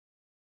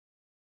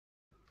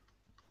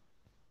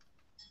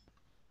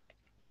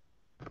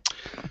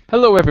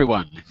Hello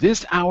everyone,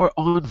 this hour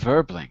on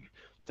Verbling,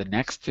 the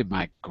next in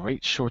my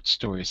great short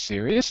story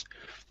series.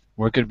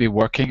 We're going to be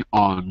working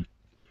on,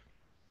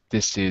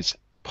 this is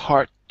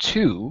part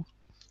 2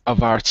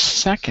 of our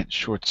second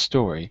short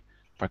story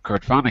by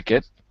Kurt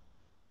Vonnegut,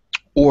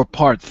 or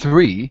part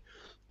 3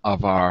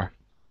 of our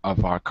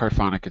Kurt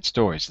Vonnegut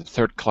stories, the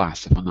third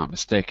class if I'm not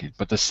mistaken,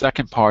 but the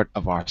second part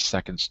of our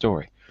second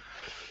story.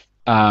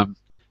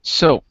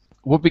 So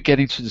we'll be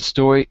getting to the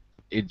story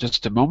in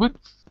just a moment,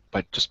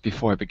 but just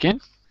before I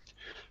begin,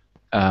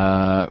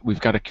 we've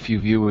got a few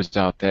viewers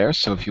out there,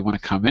 so if you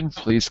want to come in,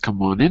 please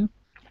come on in.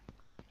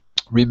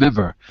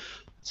 Remember,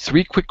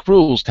 3 quick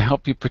rules to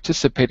help you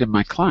participate in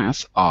my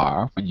class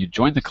are, when you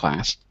join the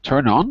class,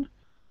 turn on,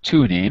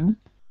 tune in,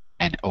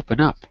 and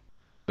open up,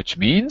 which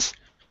means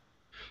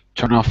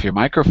turn off your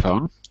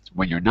microphone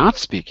when you're not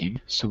speaking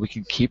so we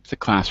can keep the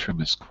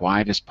classroom as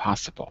quiet as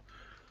possible.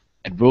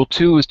 And rule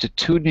 2 is to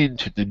tune in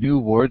to the new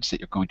words that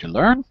you're going to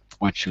learn.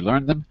 Once you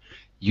learn them,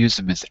 use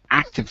them as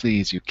actively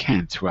as you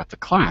can throughout the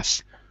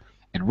class.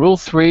 And rule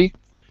 3,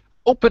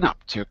 open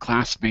up to your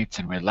classmates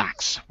and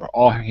relax. We're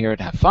all here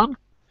to have fun,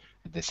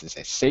 and this is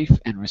a safe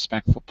and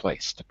respectful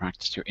place to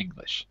practice your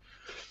English.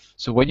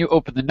 So when you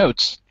open the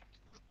notes,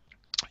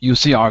 you'll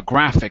see our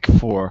graphic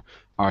for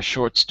our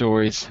short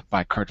stories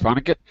by Kurt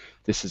Vonnegut.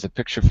 This is a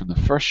picture from the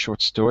first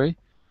short story,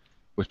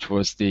 which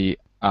was the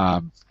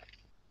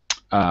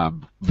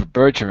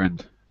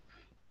Bergeron.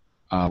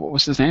 What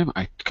was his name?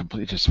 I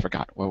completely just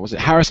forgot. What was it?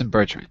 Harrison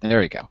Bergeron. There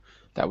we go.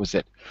 That was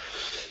it.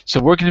 So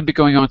we're going to be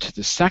going on to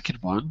the second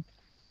one,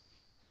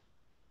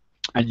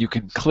 and you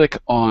can click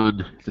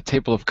on the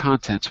table of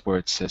contents where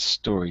it says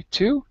Story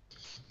 2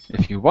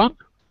 if you want,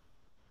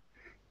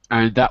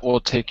 and that will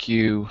take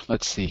you,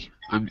 let's see,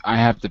 I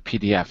have the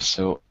PDF,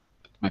 so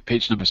my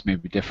page numbers may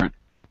be different.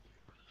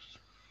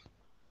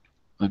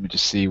 Let me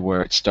just see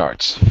where it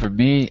starts. For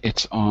me,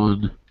 it's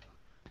on,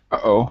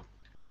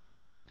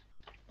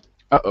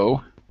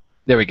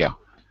 there we go.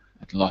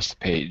 I lost the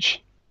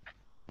page.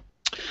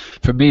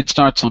 For me, it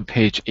starts on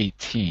page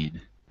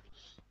 18.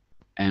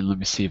 And let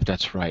me see if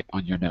that's right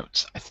on your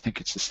notes. I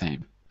think it's the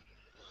same.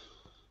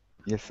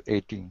 Yes,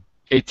 18.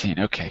 18,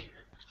 okay.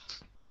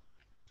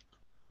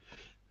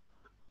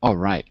 All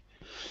right.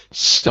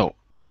 So,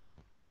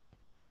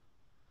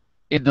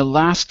 in the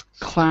last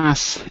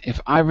class,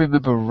 if I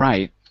remember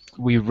right,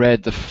 we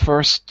read the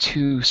first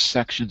 2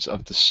 sections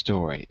of the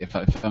story, if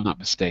I'm not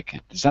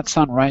mistaken. Does that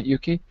sound right,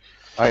 Yuki?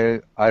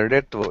 I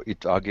read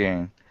it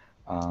again,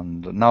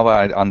 and now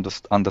I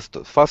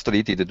understood. Firstly,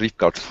 it is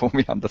difficult for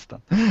me to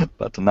understand,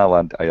 but now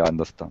I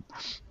understand.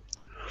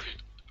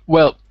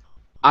 Well,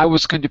 I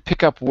was going to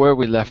pick up where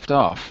we left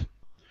off.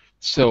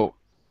 So,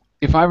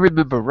 if I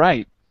remember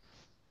right,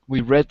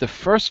 we read the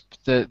first,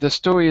 the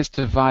story is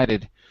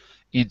divided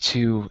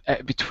into,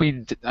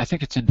 between, I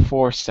think it's in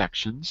 4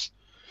 sections.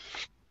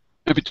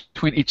 And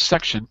between each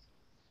section,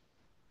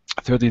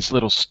 there are these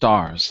little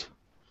stars.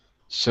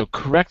 So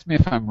correct me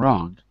if I'm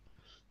wrong,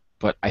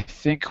 but I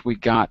think we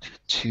got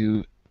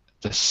to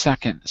the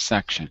second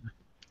section.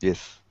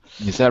 Yes.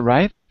 Is that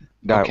right?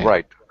 Okay.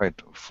 Right.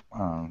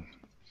 All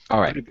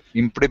right.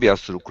 In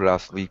previous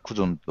class, we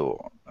couldn't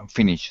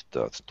finish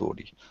the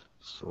story.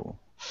 So.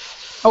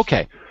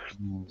 Okay.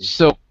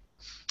 So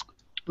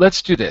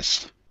let's do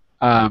this,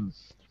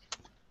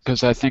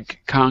 because I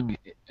think Kang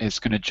is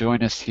going to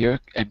join us here,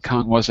 and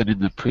Kang wasn't in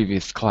the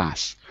previous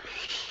class.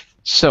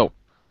 So,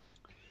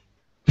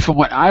 from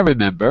what I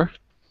remember,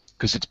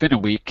 because it's been a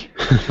week,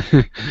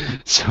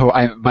 so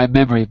my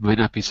memory might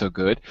not be so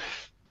good,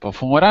 but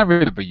from what I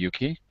remember,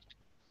 Yuki,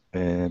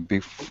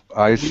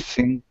 I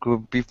think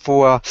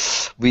before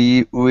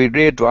we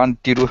read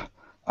until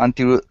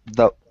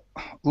the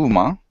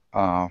woman.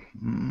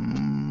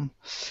 Can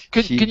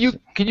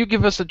you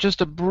give us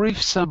just a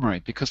brief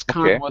summary, because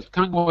Kang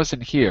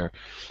wasn't here,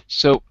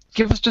 so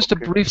give us just a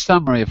brief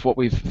summary of what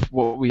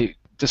we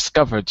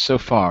discovered so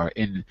far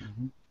in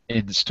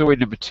story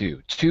number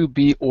 2, to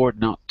be or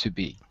not to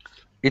be.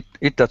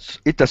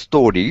 It's a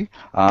story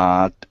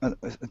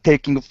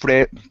taking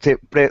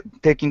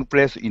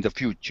place in the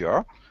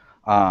future.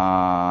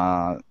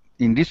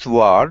 In this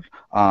world,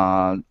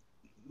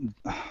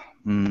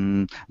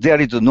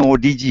 there is no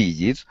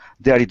diseases.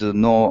 There is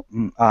no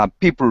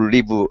people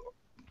live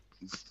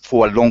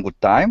for a long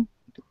time,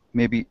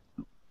 maybe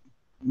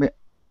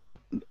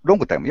long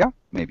time, yeah,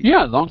 maybe.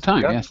 Yeah, long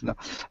time, yeah. Yes.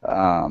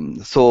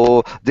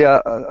 So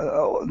there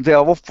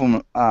are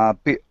often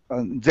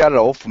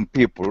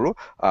people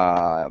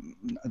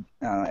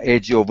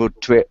age of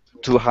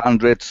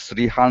 200,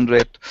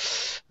 300.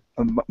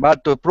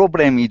 But the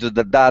problem is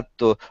that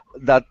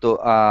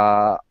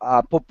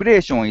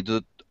population is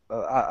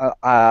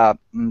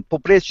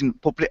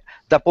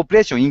the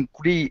population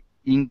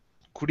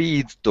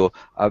increased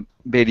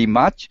very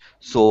much.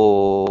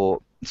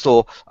 So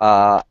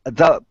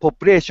the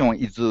population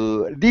is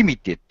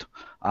limited.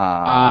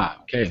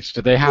 Okay. So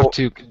they have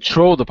to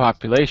control the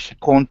population.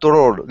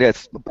 Control,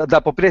 yes.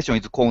 The population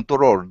is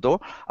controlled. The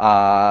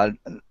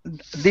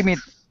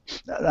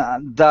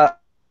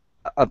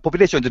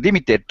population is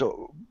limited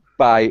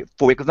by,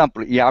 for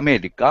example, in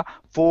America,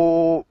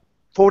 for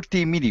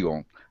 40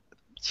 million,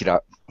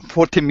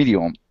 40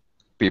 million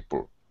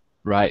people.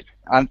 Right.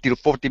 Until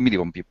 40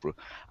 million people.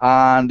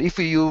 And if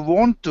you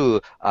want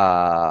to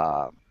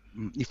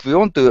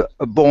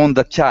born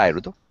the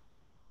child,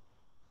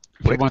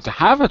 If you want to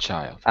have a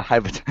child.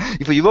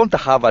 if you want to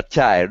have a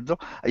child,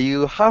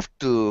 you have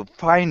to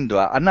find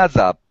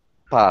another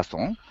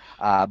person,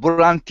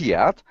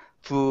 volunteer,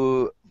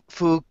 who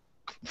who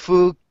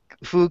who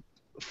who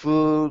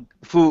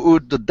who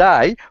would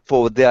die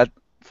for the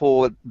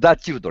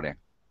children.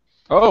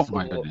 Oh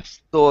my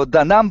goodness. So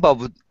the number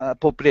of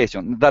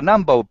population, the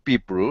number of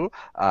people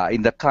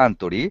in the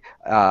country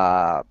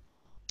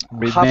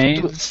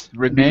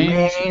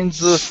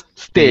remains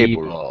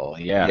stable.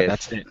 Yeah, Yes.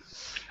 that's it.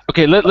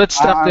 Okay, let's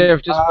stop there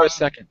just for a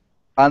second.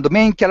 And the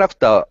main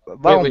character,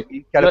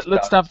 wait.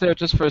 Let's stop there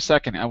just for a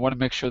second. I want to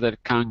make sure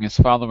that Kang is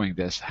following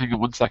this. Hang on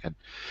one second.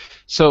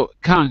 So,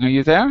 Kang, are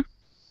you there?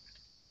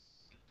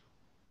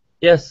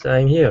 Yes,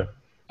 I'm here.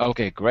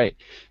 Okay, great.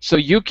 So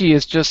Yuki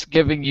is just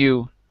giving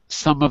you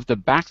some of the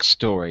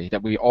backstory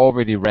that we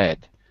already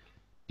read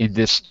in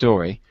this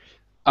story.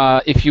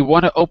 If you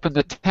want to open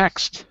the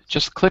text,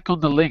 just click on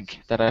the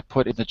link that I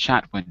put in the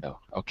chat window.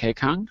 Okay,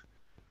 Kang?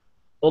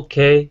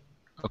 Okay.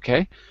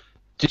 Okay.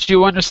 Did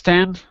you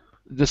understand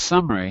the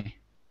summary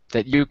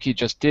that Yuki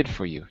just did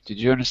for you? Did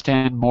you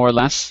understand more or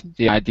less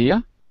the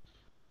idea?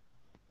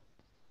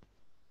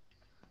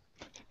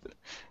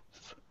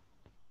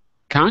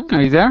 Kang,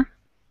 are you there?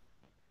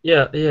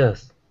 Yeah,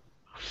 yes.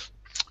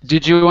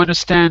 Did you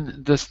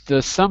understand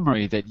the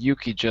summary that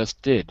Yuki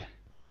just did?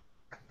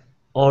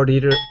 A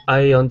little.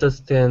 I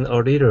understand a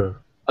little.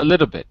 A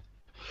little bit.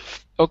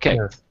 Okay.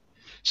 Yes.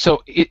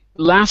 So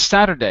last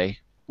Saturday,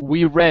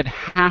 we read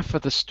half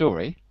of the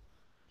story,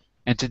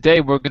 and today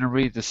we're going to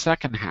read the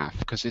second half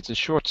because it's a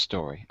short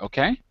story,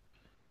 okay?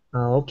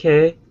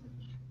 Okay.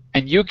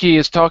 And Yuki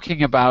is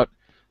talking about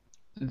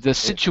the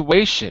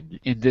situation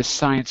in this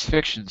science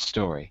fiction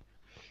story.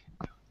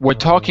 We're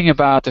talking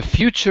about the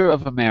future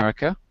of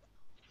America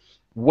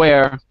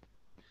where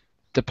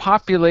the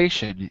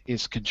population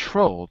is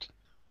controlled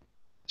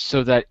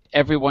so that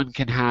everyone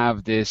can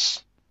have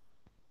this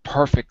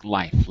perfect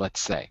life, let's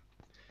say.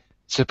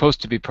 It's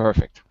supposed to be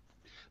perfect.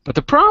 But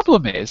the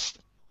problem is,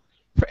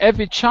 for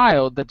every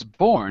child that's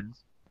born,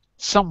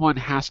 someone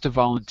has to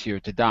volunteer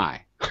to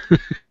die.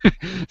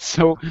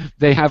 So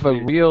they have a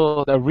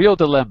real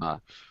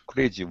dilemma.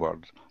 Crazy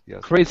world.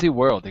 Yes. Crazy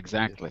world,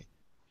 exactly. Yes.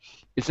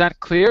 Is that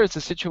clear? Is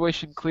the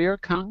situation clear,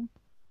 Kang?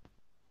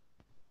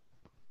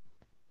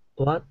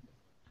 What?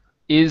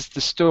 Is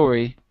the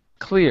story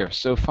clear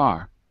so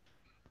far?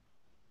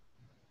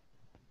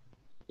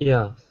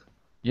 Yeah.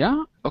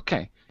 Yeah?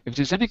 Okay. If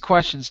there's any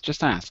questions,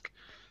 just ask.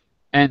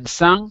 And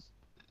Sang,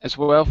 as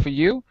well for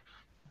you,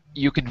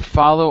 you can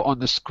follow on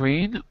the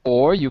screen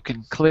or you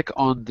can click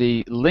on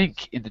the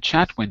link in the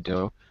chat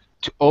window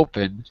to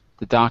open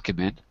the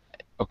document.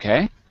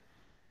 Okay?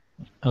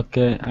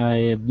 Okay,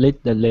 I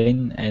click the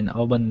link and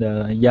open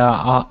the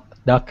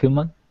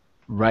document.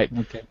 Right.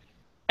 Okay.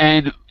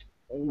 And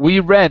we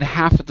read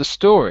half of the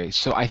story,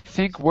 so I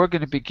think we're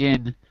going to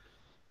begin,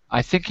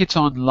 I think it's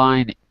on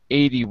line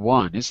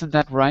 81. Isn't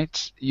that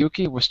right,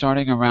 Yuki? We're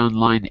starting around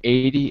line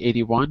 80,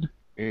 81?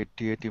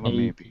 80, 81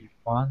 maybe.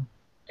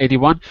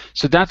 81.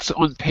 So that's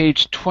on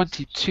page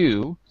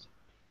 22,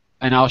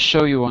 and I'll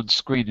show you on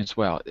screen as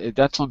well.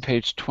 That's on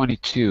page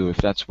 22, if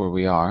that's where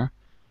we are.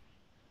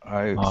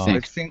 I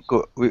think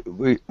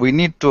we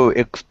need to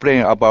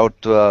explain about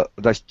the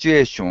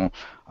situation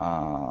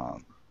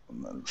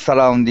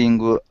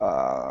surrounding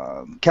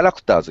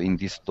characters in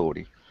this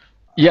story.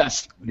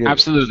 Yes,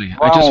 absolutely.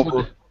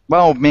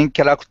 One of main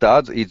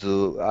characters is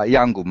a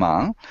young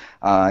man.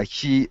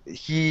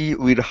 He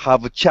will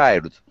have a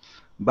child,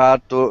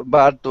 but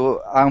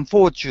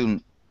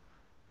unfortunate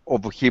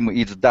of him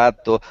is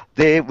that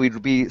there will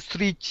be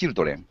 3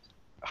 children.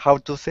 How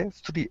to say?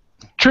 3?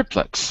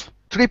 Triplets.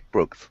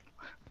 Triplets.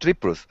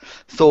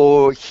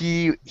 So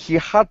he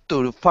had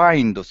to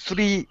find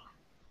 3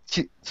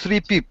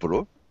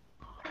 people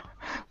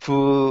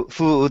who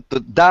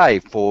would die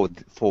for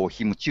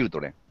him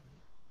children.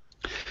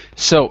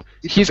 So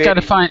he's got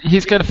to find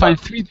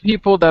 3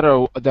 people that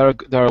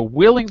are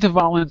willing to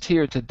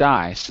volunteer to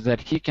die so that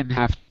he can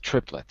have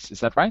triplets. Is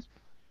that right?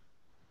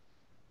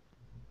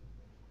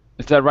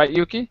 Is that right,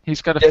 Yuki?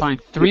 He's got to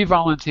find 3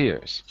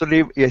 volunteers.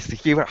 Yes,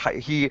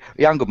 he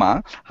young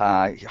man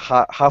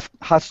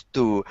has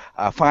to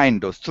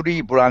find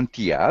 3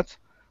 volunteers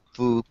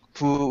who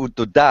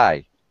would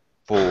die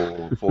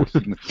for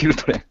him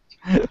children,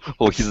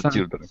 for his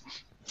children.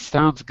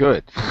 Sounds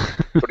good.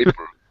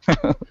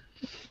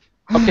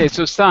 Okay,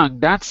 so Sang,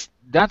 that's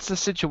the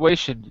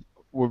situation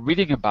we're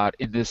reading about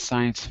in this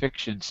science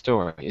fiction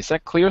story. Is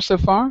that clear so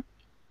far?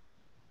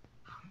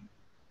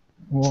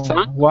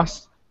 Sang?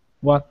 What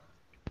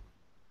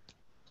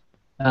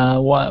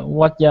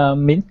you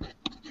mean?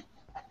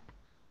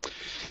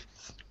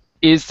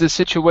 Is the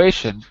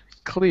situation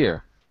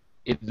clear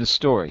in the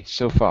story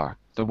so far?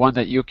 The one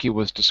that Yuki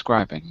was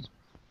describing.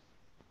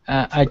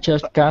 I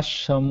just got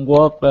some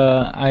work.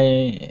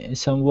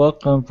 Some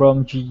work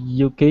from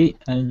Yuki,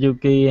 and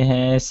Yuki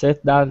has said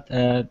that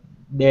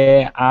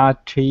there are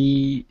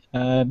three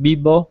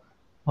people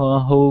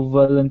who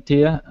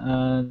volunteer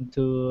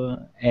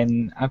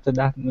and after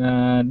that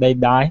they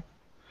die.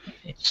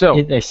 So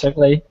It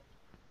exactly.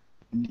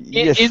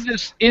 Yes.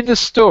 in the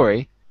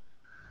story,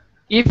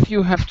 if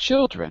you have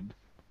children,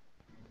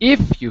 you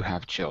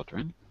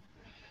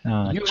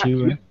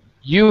Children.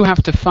 you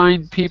have to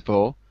find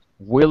people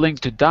willing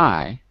to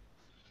die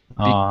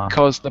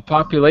because the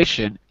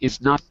population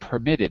is not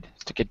permitted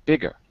to get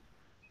bigger.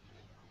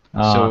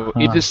 So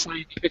in this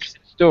science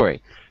fiction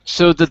story,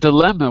 so the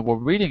dilemma we're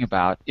reading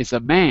about is a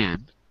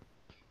man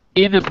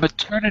in a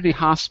maternity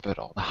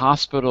hospital, the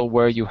hospital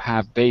where you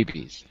have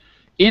babies,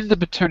 in the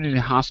maternity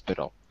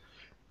hospital,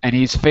 and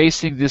he's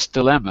facing this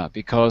dilemma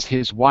because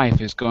his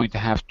wife is going to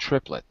have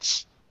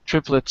triplets.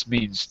 Triplets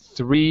means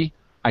 3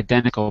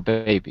 identical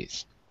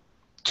babies.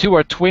 2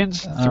 are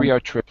twins, 3 are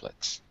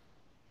triplets.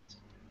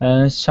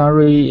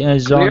 Sorry,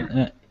 John.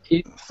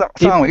 Clear?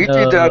 Son,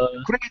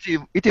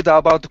 it is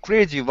about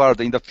crazy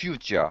world in the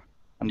future.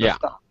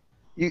 Understand?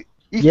 If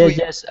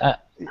yes.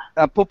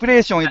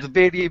 population is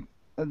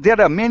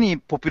there are many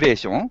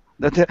population.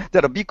 There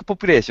are big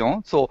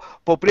population. So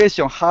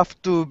population have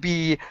to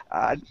be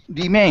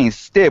remain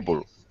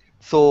stable.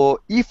 So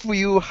if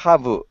you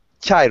have a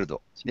child,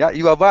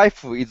 your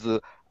wife is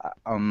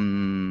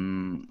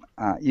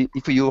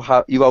if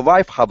your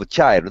wife have a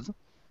child,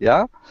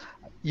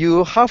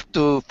 you have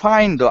to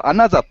find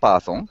another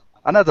person,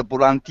 another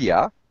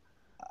volunteer,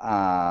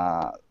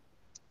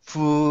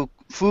 who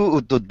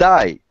would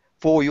die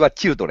for your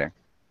children.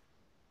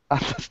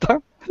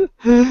 Understand?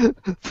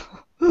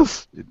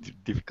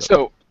 Difficult.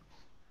 So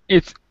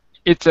it's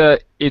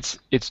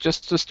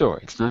just a story.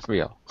 It's not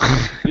real.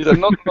 It's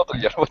not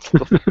real. What's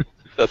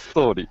the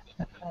story?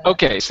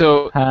 Okay,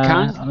 so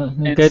Kang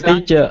and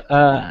Sang,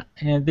 teacher,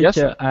 Yes?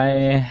 I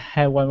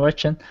have one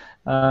question.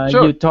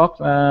 Sure. You talk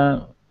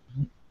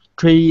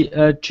three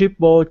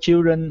triple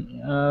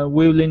children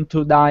willing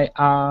to die.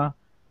 Are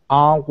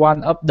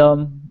one of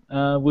them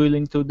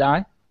willing to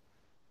die?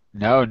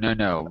 No.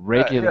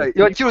 Regular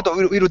Your people.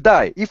 children will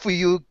die if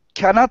you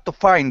cannot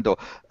find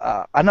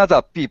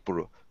another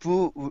people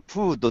who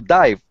would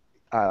die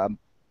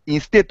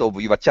instead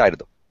of your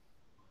child.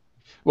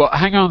 Well,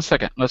 hang on a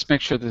second. Let's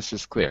make sure this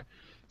is clear.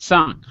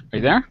 Sang, are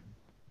you there?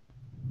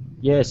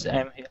 Yes,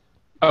 I'm here.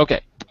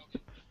 Okay.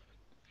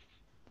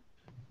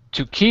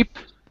 To keep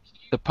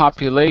the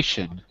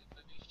population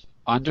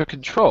under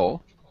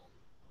control,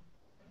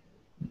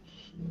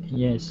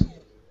 Yes,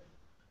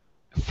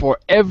 for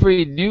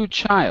every new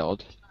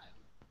child,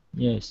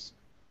 yes.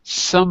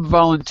 some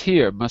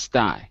volunteer must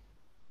die.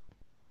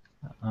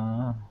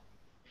 Uh,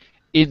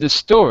 In the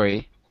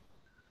story,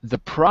 the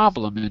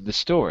problem in the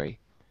story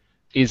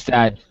is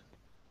that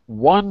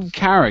one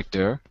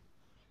character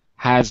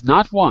has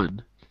not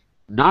 1,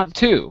 not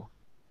 2,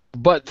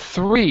 but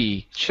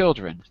 3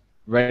 children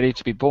ready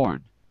to be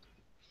born.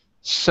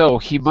 So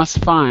he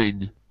must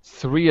find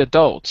 3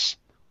 adults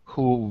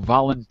who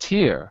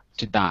volunteer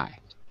to die.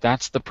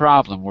 That's the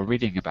problem we're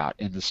reading about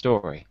in the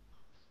story.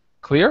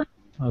 Clear?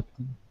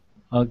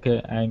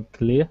 okay, I'm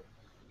clear.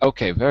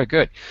 Okay, very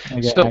good.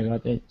 Okay, So- I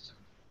got it.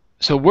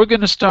 So we're going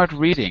to start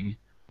reading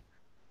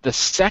the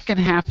second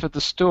half of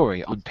the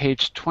story on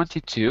page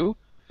 22.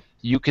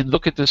 You can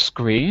look at the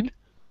screen,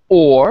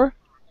 or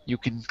you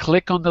can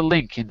click on the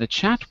link in the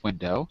chat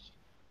window,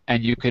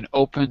 and you can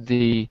open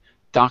the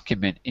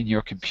document in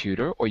your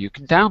computer, or you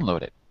can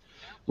download it.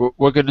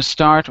 We're going to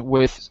start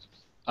with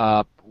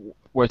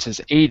where it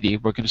says 80.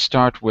 We're going to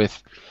start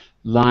with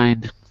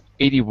line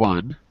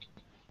 81,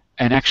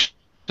 and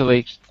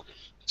actually,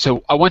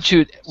 so I want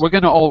you. We're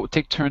going to all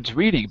take turns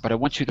reading, but I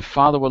want you to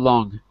follow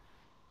along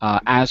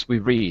as we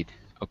read.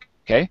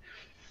 Okay.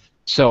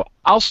 So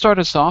I'll start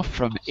us off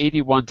from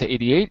 81 to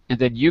 88, and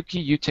then Yuki,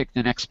 you take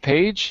the next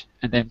page,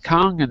 and then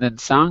Kang, and then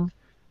Sang,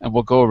 and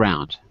we'll go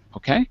around.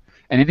 Okay.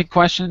 And any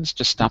questions,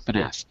 just stop and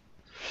ask.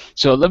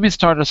 So let me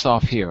start us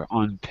off here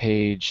on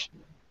page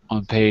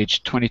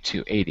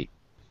 22,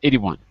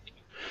 81.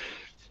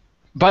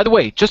 By the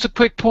way, just a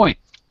quick point.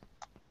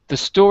 The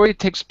story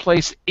takes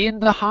place in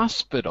the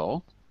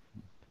hospital,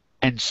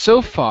 and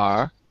so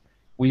far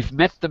we've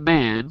met the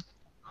man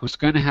who's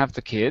going to have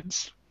the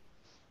kids,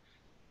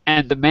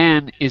 and the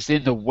man is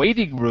in the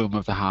waiting room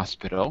of the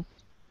hospital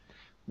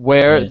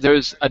where Yes.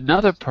 there's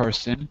another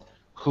person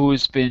who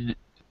has been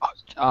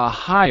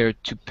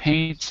hired to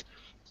paint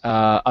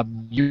a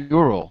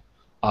mural,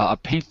 a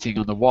painting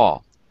on the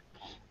wall.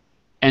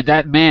 And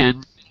that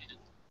man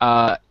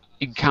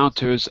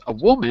encounters a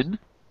woman.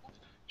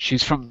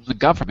 She's from the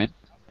government,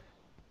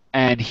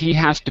 and he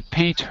has to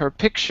paint her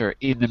picture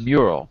in the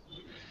mural.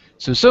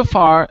 So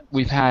far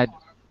we've had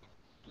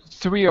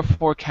 3 or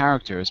 4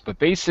 characters, but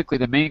basically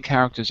the main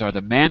characters are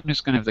the man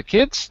who's going to have the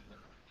kids,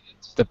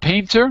 the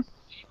painter,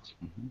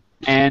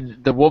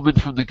 and the woman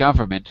from the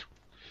government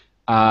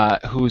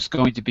who's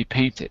going to be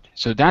painted.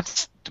 So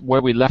that's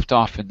where we left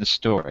off in the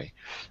story.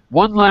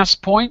 One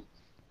last point.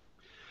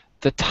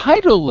 The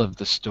title of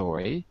the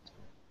story,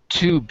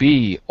 To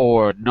Be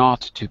or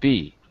Not to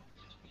Be,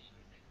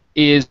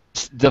 is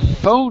the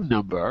phone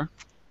number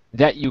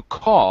that you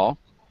call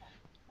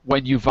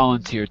when you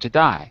volunteer to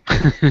die.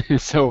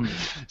 so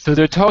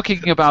they're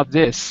talking about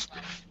this.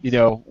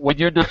 When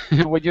you're not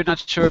when you're not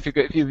sure if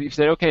you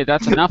say, okay,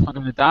 that's enough, I'm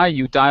going to die,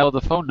 you dial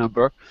the phone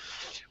number,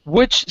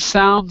 which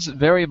sounds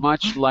very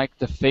much like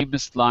the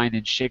famous line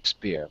in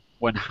Shakespeare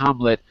when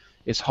Hamlet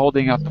is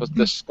holding up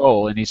the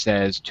skull and he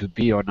says, to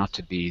be or not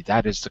to be,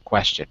 that is the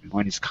question,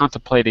 when he's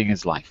contemplating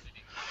his life.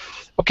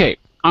 Okay,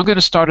 I'm going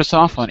to start us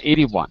off on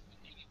 81.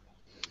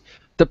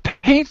 The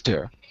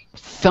painter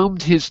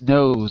thumbed his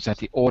nose at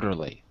the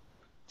orderly.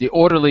 The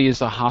orderly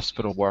is a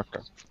hospital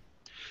worker.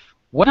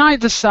 When I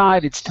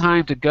decide it's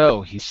time to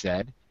go, he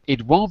said,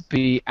 it won't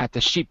be at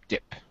the sheep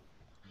dip.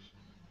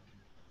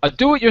 A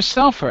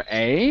do-it-yourselfer,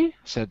 eh?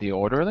 Said the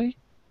orderly.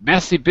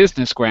 Messy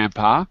business,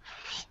 Grandpa.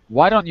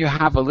 Why don't you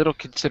have a little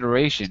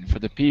consideration for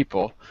the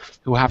people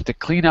who have to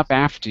clean up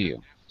after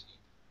you?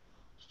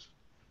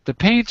 The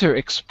painter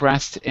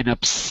expressed an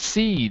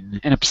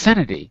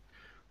obscenity.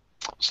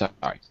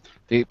 Sorry.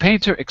 The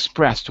painter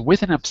expressed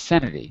with an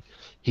obscenity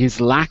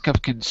his lack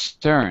of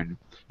concern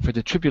for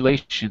the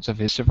tribulations of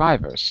his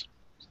survivors.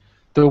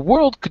 The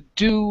world could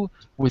do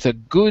with a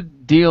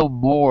good deal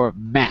more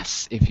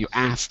mess, if you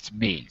asked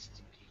me.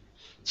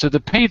 So the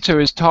painter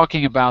is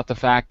talking about the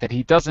fact that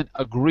he doesn't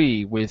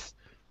agree with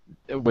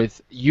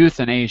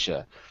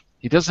euthanasia.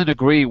 He doesn't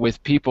agree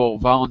with people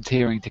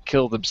volunteering to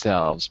kill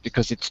themselves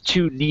because it's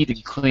too neat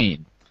and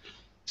clean.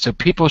 So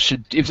people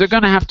should, if they're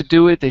going to have to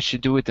do it, they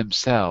should do it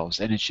themselves,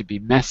 and it should be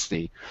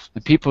messy.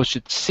 And people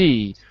should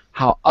see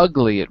how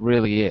ugly it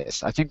really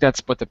is. I think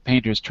that's what the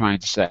painter is trying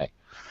to say.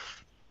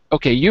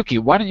 Okay, Yuki,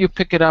 why don't you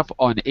pick it up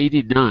on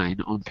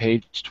 89 on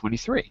page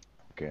 23?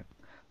 Okay.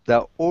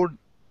 The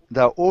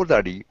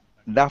orderly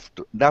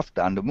laughed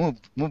and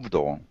moved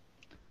on.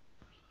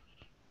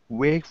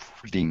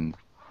 Waitling,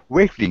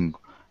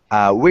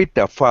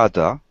 waiter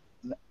father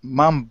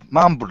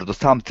mumbled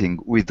something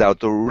without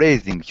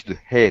raising his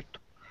head,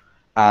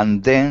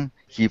 and then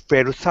he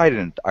fell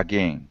silent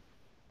again.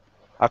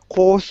 A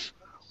coarse,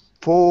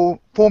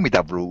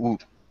 formidable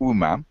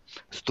woman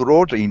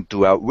strolled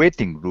into a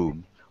waiting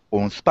room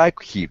on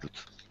spike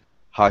heels.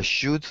 Her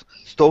shoes,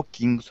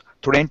 stockings,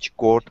 trench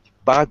coat,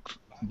 bag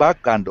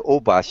and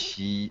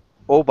overseas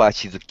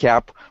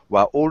cap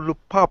were all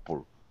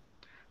purple.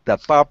 The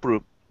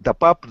purple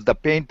the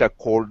painter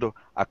called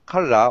a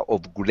color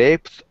of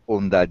grapes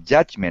on the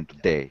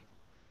Judgment Day.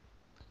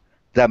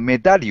 The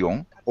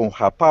medallion on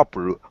her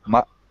purple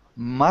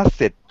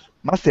masset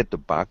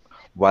bag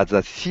was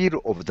a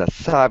seal of the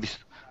service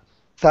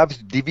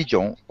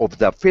division of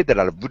the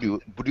Federal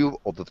Bureau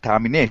of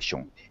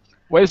Termination.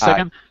 Wait a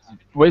second.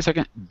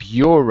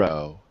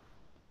 Bureau.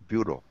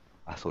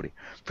 Sorry.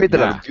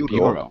 Federal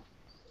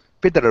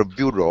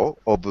Bureau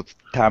of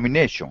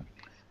Termination.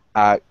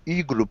 An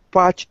eagle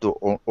perched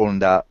on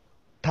the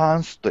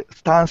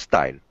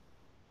turnstile.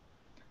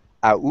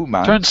 A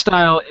woman.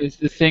 Turnstile is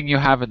the thing you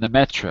have in the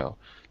metro.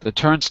 The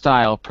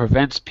turnstile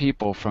prevents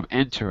people from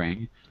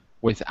entering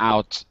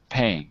without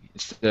paying.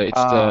 It's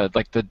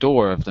like the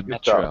door of the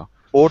metro.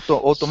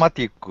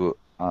 Automatic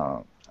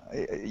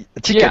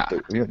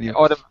ticket.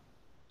 Yeah.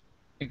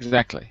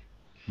 Exactly.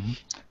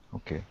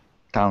 Okay.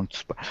 A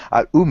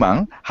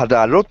woman had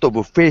a lot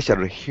of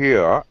facial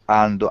hair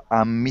and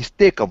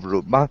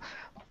unmistakable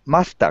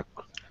mustache.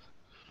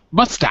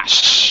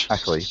 Mustache.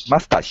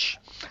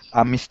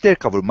 A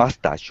mistakable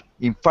mustache.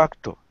 In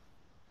fact,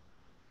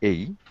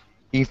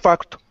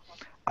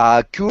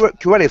 a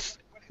curious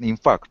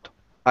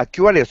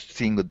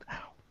thing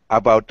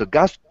about the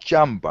gas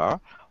chamber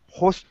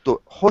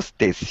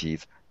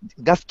hostesses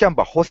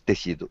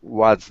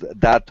was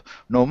that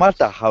no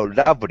matter how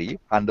lovely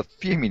and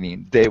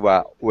feminine they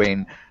were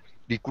when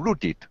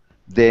recruited,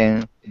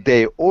 then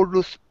they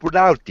all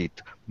sprouted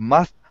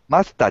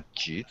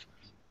mustaches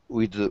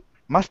with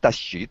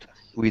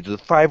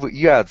 5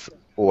 years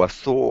or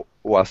so.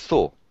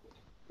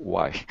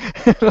 Why?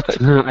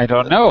 I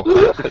don't know.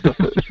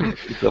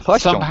 It's a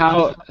fashion.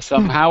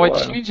 Somehow it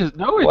changes.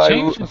 No, it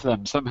changes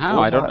them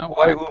somehow. I don't know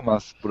why women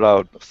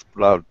sprout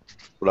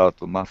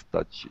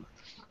mustaches.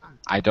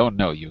 I don't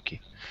know, Yuki.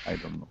 I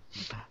don't know.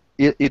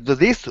 Is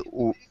this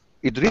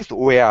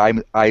where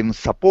I'm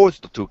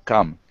supposed to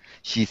come?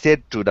 She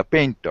said to the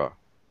painter.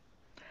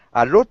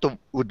 A lot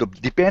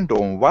would depend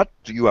on what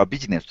your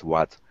business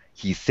was,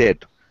 he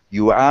said.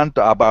 You aren't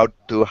about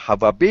to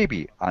have a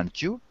baby,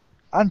 aren't you?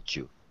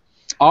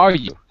 Are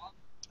you?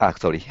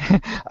 Sorry.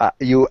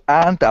 You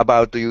aren't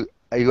about to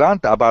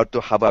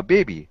have a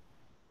baby,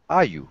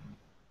 are you?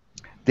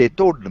 They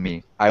told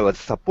me I was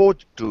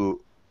supposed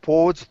to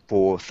pose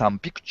for some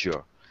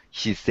picture,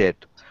 she said.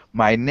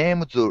 My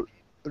name's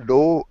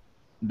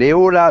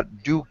Leora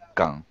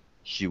Duncan.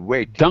 She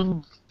waited.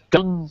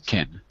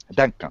 Duncan.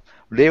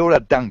 Leora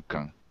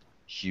Duncan.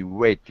 She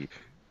waited.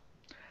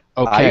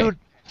 Okay.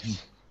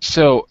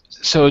 So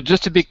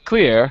just to be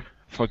clear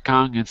for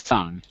Kang and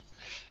Sang,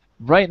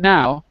 right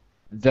now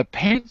the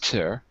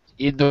painter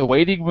in the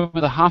waiting room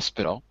of the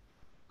hospital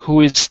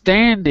who is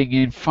standing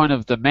in front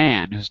of the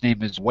man whose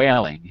name is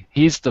Wailing.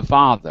 He's the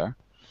father.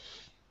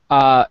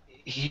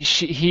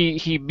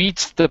 He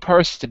meets the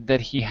person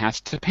that he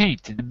has to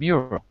paint in the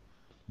mural.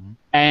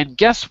 And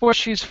guess where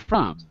she's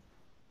from?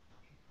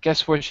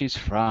 Guess where she's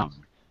from?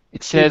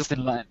 It says in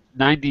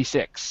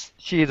 96.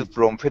 She is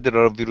from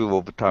Federal Bureau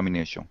of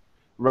Termination.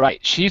 Right.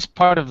 She's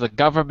part of the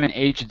government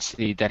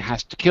agency that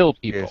has to kill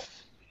people.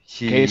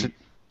 Yes.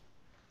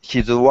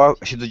 Okay, so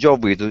His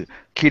job is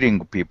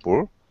killing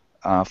people,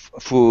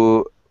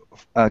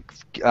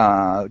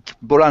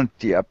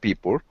 volunteer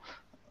people,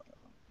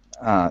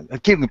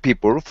 killing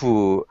people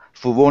who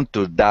want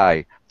to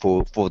die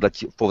for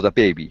the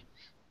baby.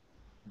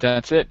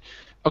 that's it.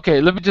 Okay,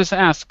 let me just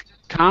ask,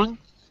 Kang,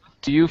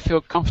 do you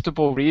feel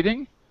comfortable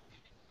reading,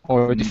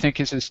 or do you think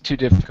this is too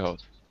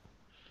difficult?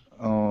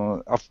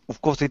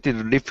 Of course, it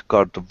is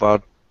difficult,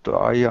 but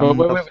I But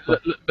understand.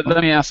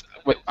 let me ask.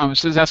 I'm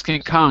just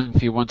asking Kang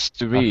if he wants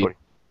to read. Sorry.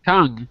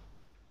 Kang,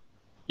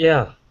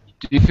 Yeah.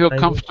 do you feel I-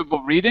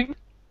 comfortable reading?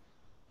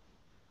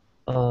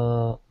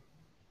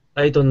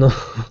 I don't know.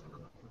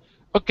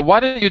 Okay, why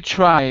don't you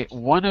try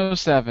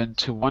 107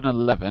 to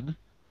 111?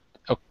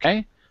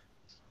 Okay,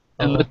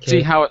 and let's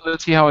see how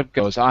it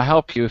goes. I'll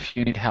help you if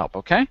you need help.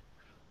 Okay,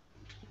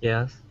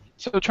 Yes.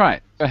 so try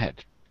it. Go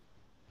ahead.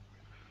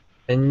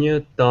 And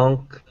you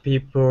dunk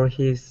people,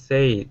 he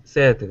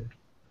said.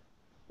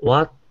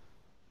 What?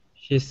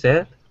 She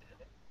said.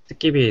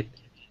 Skip it.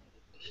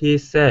 He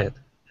said.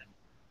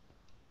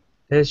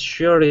 That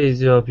sure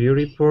is a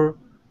beautiful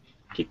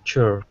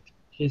picture,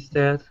 he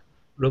said.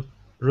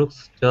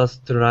 Looks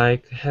just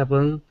like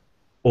heaven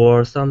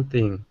or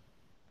something.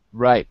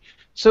 Right.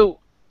 So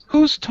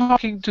who's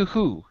talking to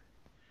who?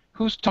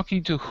 Who's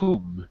talking to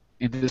whom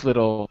in this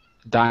little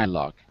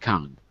dialogue,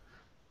 Kang?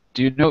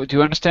 Do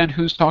you understand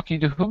who's talking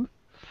to whom?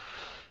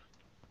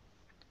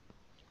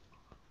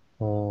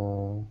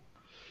 Oh.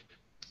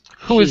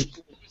 Who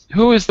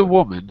is the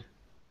woman?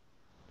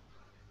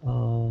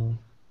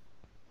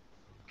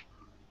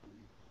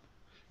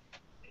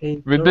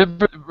 Painter?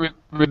 Remember.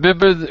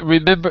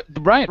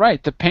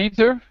 Right. The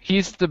painter,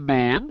 he's the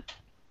man,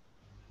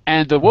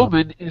 and the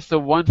woman is the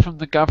one from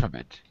the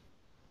government.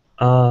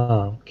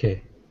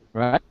 Okay.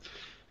 Right.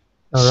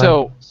 All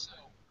right.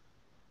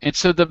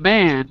 So the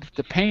man,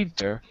 the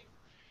painter,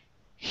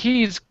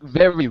 he's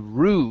very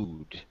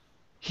rude.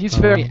 He's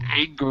very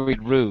angry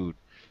and rude.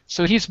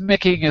 So he's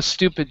making a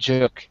stupid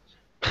joke.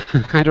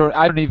 I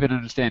don't even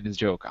understand his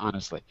joke,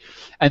 honestly.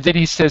 And then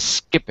he says,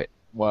 "Skip it."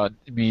 Well,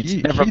 it means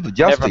He's never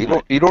just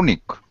mind.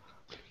 ironic.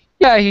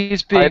 Yeah,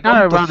 he's being I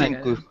not don't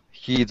ironic. think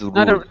he's rude.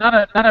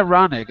 Not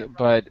ironic,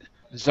 but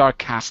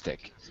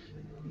sarcastic.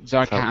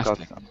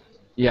 Sarcastic.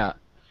 Yeah.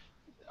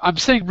 I'm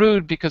saying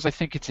rude because I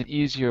think it's an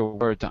easier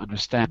word to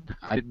understand.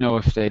 I didn't know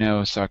if they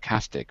know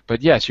sarcastic,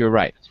 but yes, you're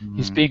right.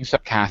 He's being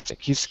sarcastic.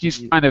 He's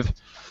kind of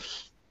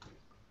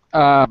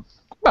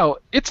well,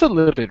 it's a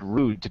little bit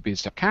rude to be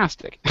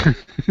sarcastic.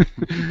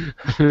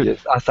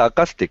 Yes,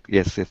 sarcastic.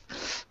 Yes.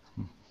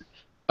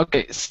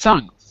 Okay,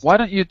 Sung, why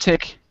don't you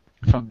take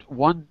from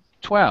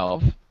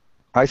 112?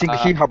 I think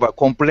he have a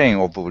complaint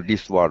of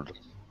this world.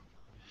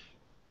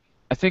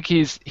 I think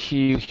he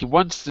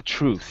wants the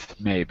truth,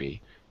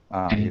 maybe.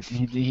 And Yes.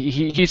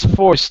 he's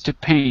forced to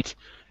paint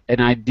an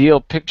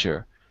ideal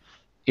picture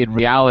in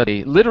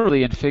reality,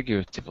 literally and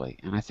figuratively.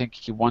 And I think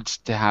he wants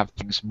to have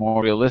things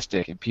more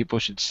realistic, and people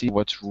should see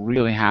what's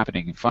really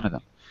happening in front of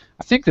them.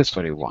 I think that's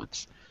what he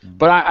wants.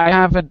 But I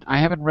haven't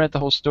read the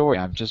whole story.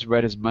 I've just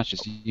read as much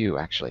as you,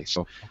 actually.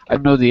 So I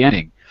don't know the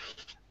ending.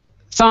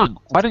 Sung,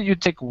 why don't you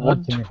take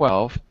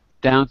 112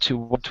 down to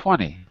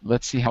 120?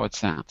 Let's see how it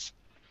sounds.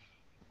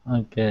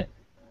 Okay.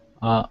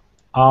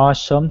 Or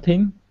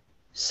something,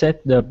 said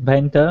the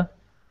painter.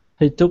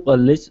 He took a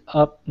list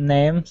of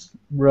names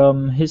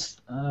from his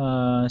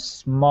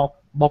smock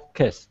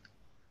pocket.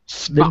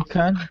 Smock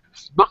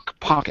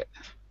pocket.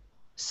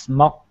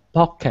 Smock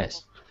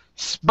pocket.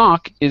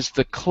 Smock is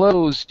the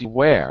clothes you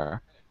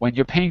wear when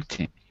you're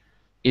painting.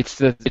 It's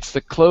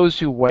the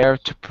clothes you wear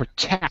to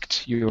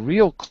protect your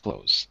real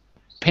clothes.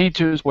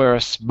 Painters wear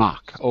a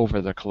smock over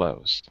their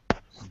clothes.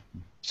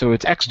 So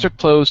it's extra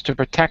clothes to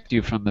protect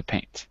you from the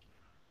paint.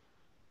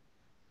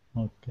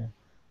 Okay.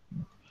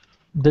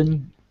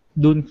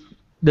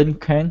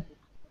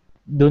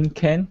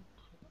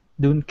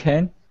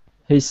 Duncan,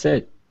 he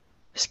said,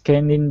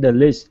 scanning the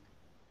list.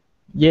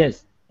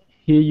 Yes,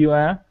 here you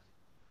are.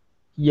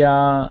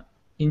 You're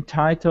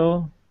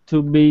entitled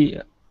to be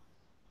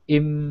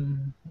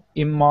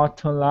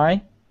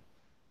immortalized.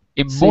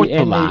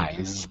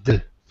 Immortalized.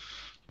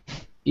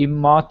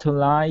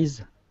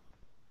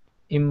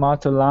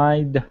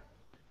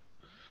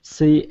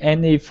 See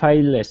any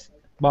faceless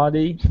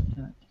body.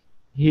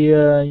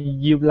 Here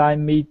you like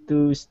me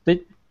to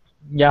stick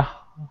your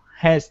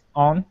head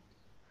on.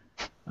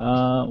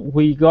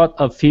 We got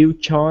a few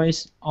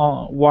choice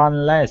on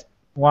one left.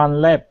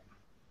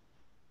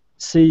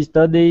 She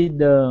studied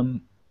the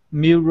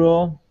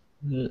mural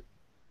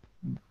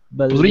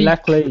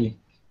bleakly.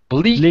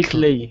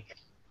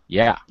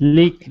 Yeah.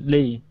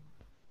 Bleakly.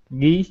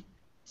 Gee,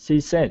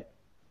 she said.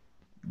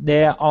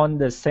 They're all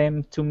the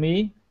same to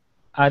me.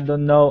 I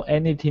don't know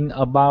anything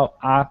about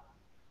art.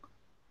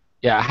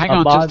 Yeah, hang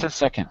on just a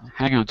second.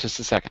 Hang on just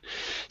a second.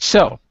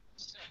 So,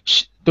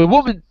 the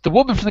woman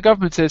from the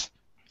government says,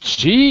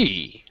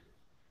 "Gee."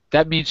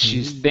 That means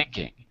she's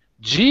thinking.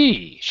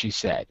 "Gee," she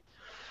said.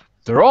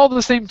 "They're all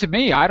the same to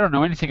me. I don't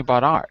know anything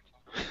about art."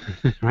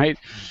 Right?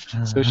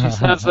 So she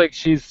sounds like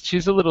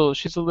she's a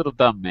little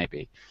dumb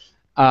maybe.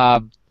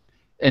 And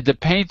the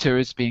painter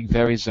is being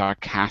very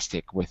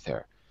sarcastic with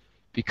her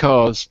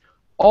because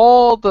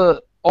all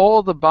the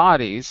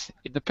bodies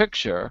in the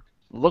picture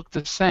look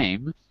the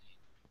same,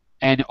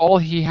 and all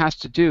he has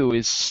to do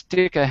is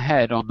stick a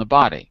head on the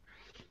body.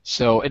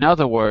 So in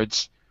other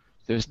words,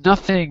 there's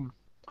nothing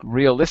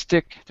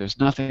realistic, there's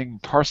nothing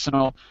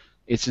personal.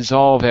 It's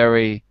all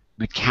very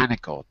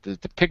mechanical, the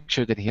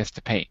picture that he has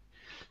to paint.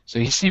 So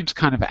he seems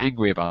kind of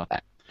angry about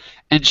that.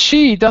 And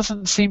she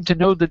doesn't seem to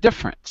know the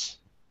difference.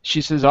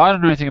 She says, "Oh, I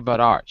don't know anything about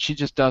art." She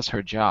just does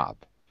her job,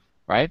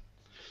 right?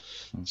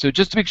 So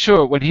just to make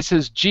sure, when he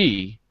says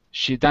 "gee,"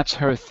 that's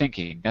her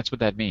thinking. That's what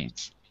that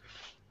means.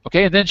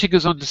 Okay, and then she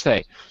goes on to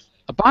say,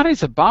 "A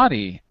body's a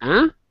body,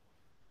 huh?"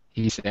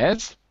 He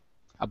says.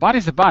 "A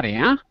body's a body,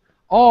 huh?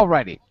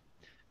 Alrighty.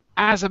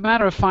 As a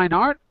matter of fine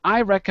art,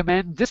 I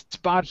recommend this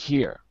spot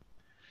here."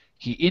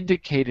 He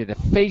indicated a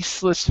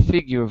faceless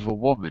figure of a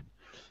woman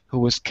who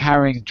was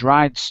carrying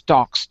dried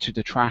stalks to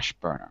the trash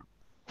burner.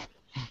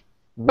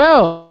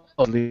 "Well,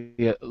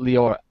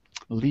 Leora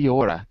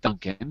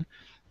Duncan,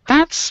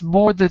 that's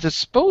more the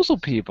disposal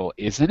people,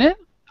 isn't it?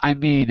 I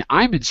mean,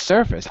 I'm in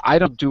service. I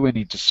don't do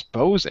any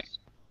disposing."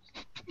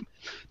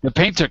 The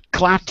painter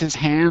clapped his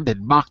hand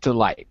in mock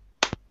delight.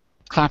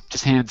 Clapped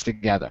his hands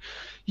together.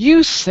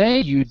 "You say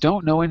you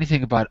don't know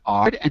anything about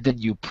art, and then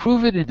you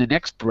prove it in the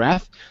next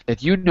breath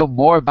that you know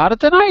more about it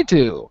than I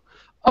do.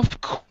 Of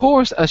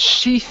course, a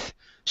sheath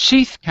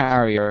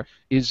carrier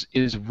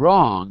is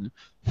wrong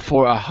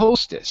for a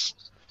hostess.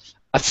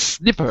 A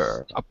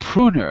snipper, a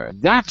pruner,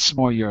 that's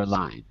more your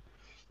line.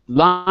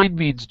 Line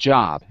means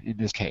job in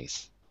this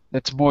case.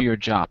 That's more your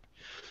job."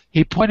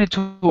 He pointed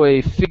to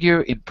a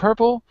figure in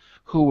purple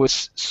who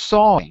was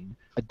sawing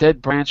a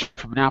dead branch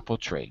from an apple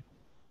tree.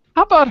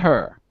 "How about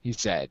her?" he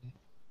said.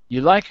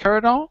 "You like her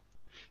at all?"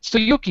 So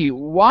Yuki,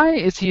 why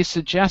is he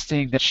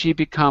suggesting that she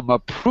become a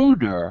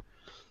pruner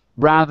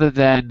rather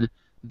than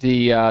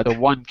the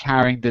one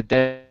carrying the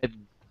dead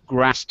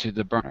grass to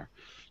the burner?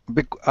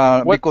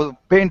 Because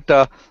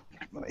painter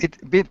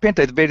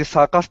is very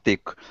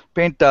sarcastic.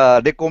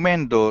 Painter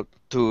recommend her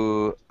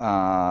to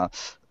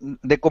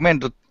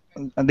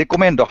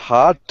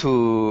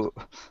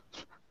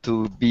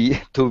be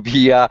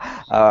a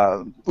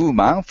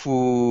woman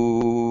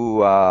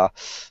who are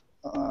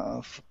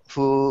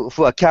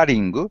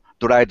carrying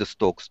dried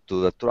stalks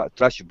to the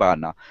trash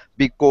burner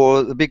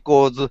because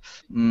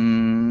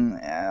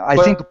I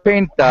think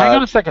painter. Hang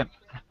on a second.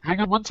 Hang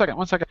on one second.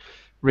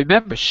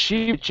 Remember,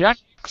 she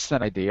rejects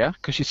that idea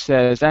because she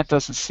says that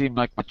doesn't seem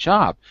like my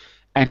job,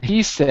 and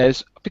he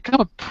says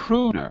become a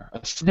pruner,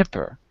 a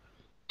snipper.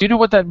 Do you know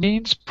what that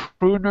means?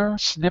 Pruner,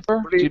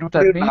 snipper. Do you know what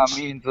that means?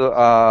 Means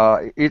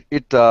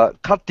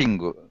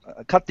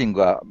cutting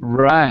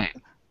right.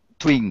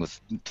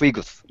 Twigs.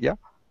 Yeah.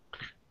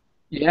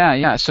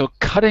 Yeah. So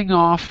cutting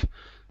off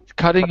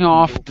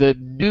the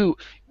new.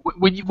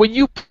 When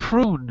you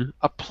prune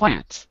a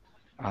plant,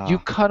 you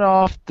cut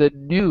off the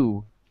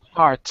new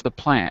parts of the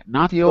plant,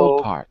 not the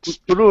old parts.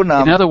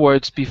 In other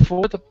words,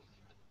 before the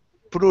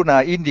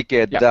pruner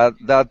indicate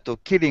that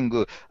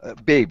killing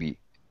baby,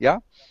 yeah,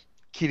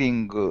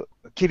 killing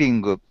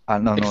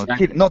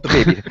exactly. not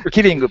baby,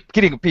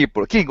 killing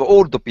people, killing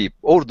old people,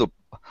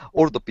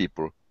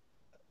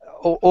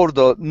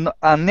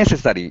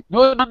 unnecessary.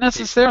 No, not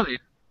necessarily.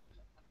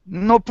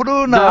 No,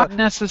 pruner. Not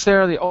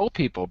necessarily old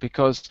people,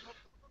 because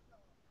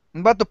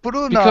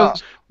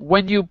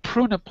when you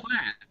prune a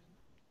plant,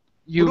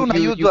 you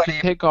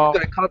can take off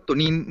cut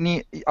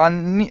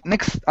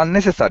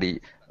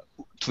unnecessary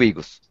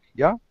twigs.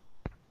 Yeah.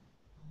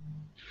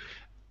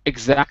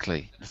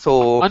 Exactly.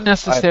 So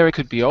unnecessary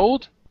could be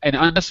old, and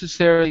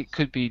unnecessary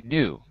could be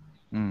new.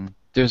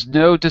 There's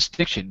no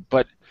distinction.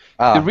 But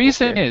the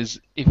reason is,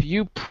 if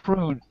you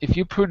prune a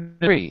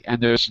tree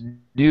and there's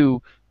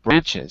new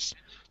branches,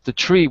 the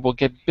tree will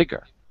get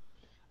bigger.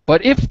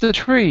 But if the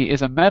tree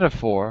is a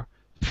metaphor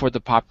for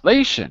the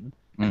population,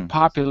 and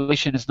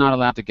population is not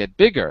allowed to get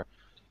bigger,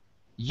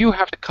 you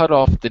have to cut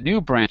off the new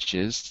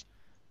branches.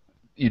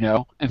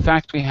 In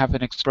fact, we have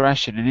an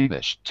expression in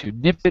English, to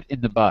nip it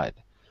in the bud.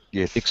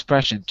 Yes.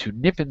 Expression, to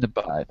nip in the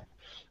bud,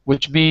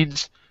 which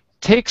means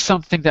take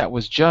something that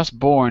was just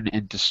born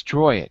and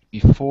destroy it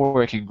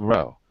before it can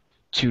grow.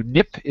 To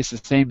nip is the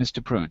same as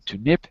to prune. To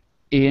nip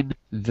in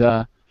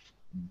the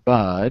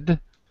bud.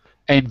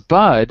 And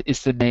bud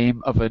is the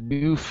name of a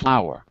new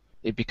flower.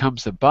 It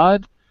becomes a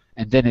bud,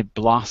 and then it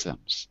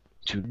blossoms.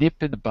 To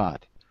nip in the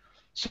bud.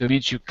 So it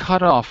means you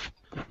cut off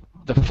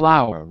the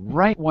flower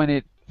right when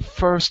it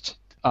first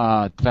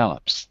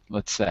develops,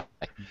 let's say.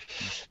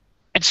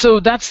 And so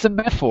that's the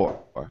metaphor.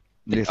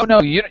 Yes. Oh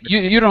no,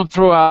 you don't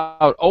throw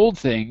out old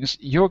things.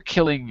 You're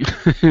killing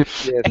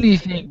Yes.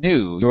 anything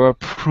new. You're a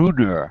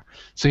pruner.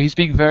 So he's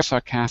being very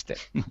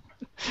sarcastic.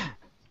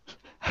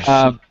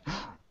 Why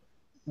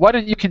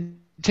don't you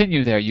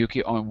continue there,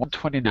 Yuki, on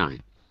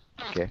 129?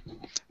 Okay.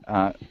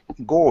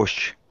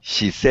 Gosh,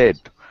 she said,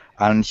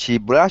 and she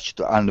blushed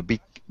and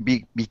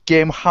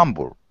became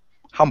humble.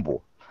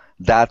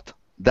 That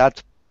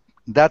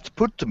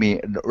put me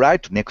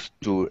right next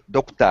to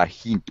Dr.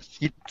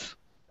 Hitz.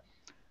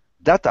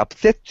 That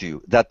upsets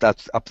you? That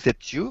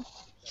upsets you?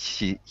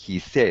 He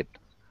said.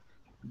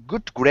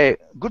 Good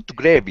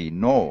gravy,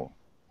 no.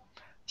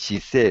 She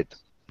said.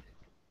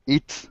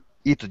 It's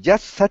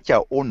just such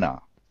an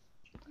honor.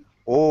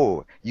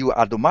 Oh, you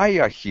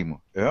admire him,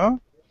 eh?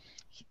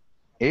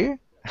 Eh?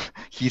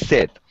 He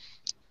said.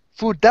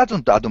 Who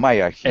doesn't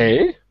admire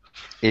him?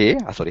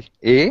 Sorry.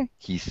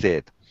 He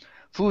said.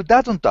 Who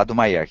doesn't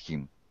admire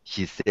him?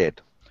 She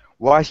said,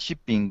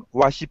 worshipping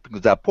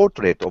the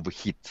portrait of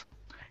Hitz.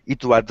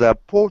 It was a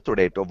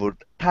portrait of a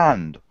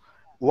tanned,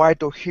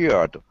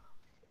 white-haired,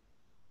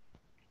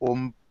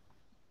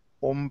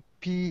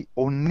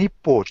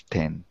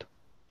 omnipotent.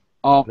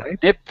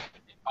 Right?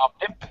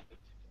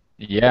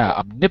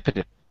 Yeah,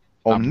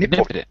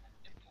 omnipotent.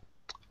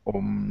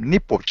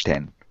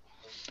 Omnipotent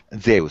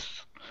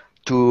Zeus,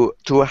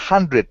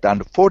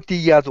 240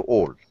 years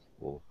old.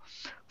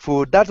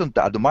 Who doesn't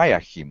admire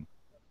him?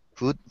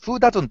 Who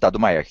doesn't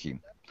admire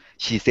him?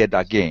 She said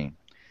again.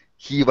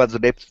 He was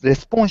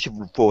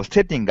responsible for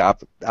setting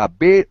up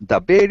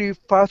the very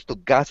first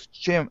gas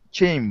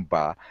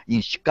chamber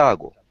in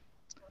Chicago.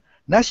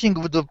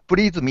 Nothing would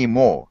please me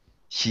more,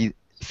 she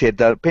said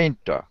the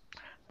painter,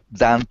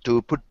 than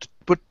to put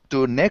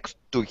next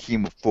to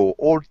him for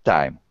all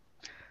time,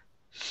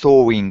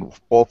 sawing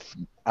off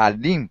a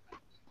limb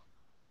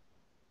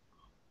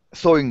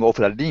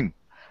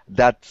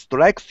that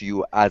strikes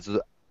you as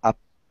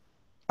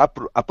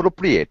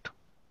appropriate.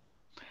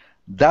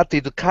 That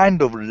is kind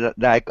of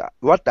like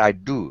what I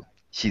do,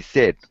 she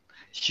said.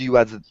 She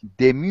was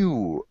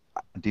demure,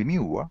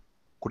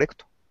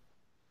 correct?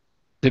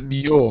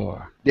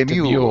 Demure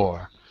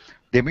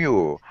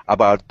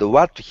about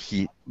what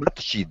she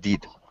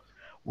did.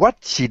 What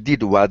she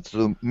did was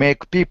to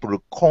make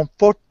people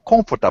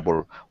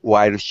comfortable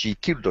while she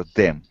killed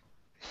them.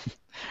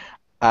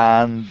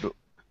 And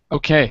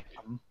okay,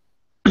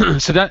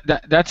 so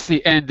that's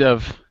the end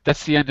of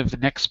the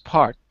next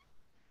part.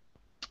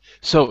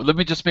 So let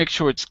me just make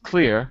sure it's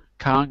clear,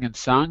 Kang and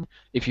Sang.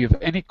 If you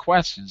have any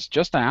questions,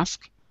 just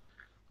ask.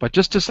 But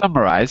just to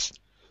summarize,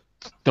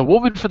 the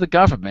woman for the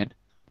government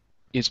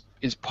is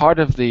part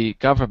of the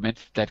government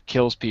that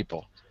kills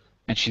people,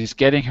 and she's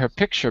getting her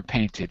picture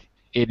painted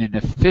in an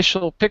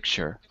official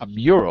picture, a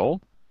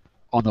mural,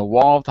 on the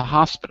wall of the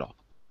hospital.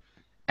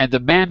 And the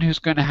man who's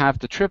going to have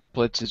the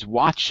triplets is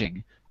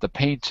watching the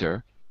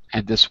painter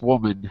and this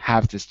woman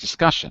have this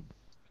discussion.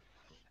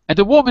 And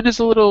the woman is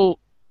a little,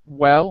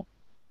 well,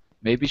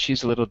 maybe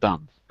she's a little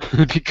dumb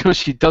because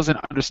she doesn't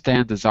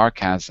understand the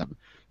sarcasm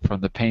from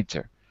the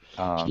painter.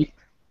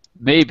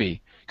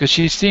 Maybe, because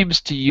she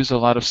seems to use a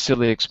lot of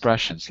silly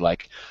expressions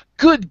like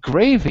 "good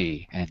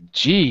gravy" and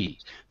 "gee."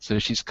 So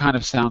she's kind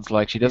of sounds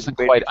like she doesn't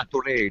quite.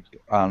 Straight,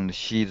 and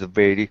she's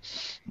very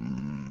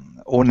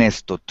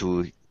honest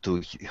to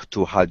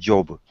her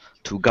job,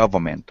 to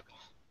government.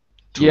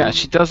 Yeah,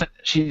 she doesn't.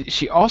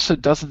 She also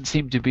doesn't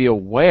seem to be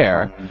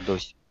aware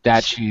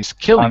that she's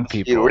killing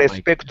people. She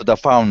respects the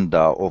founder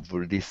of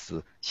this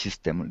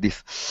system,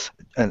 this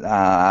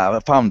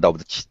founder of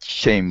the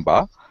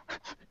chamber.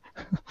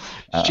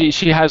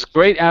 She has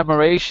great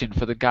admiration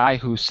for the guy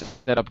who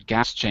set up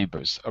gas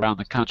chambers around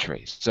the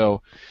country.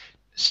 So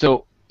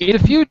in the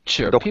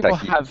future, people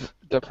have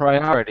the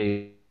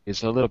priority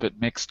is a little bit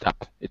mixed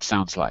up. It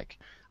sounds like.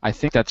 I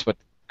think that's what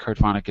Kurt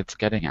Vonnegut's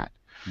getting at.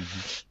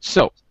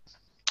 So,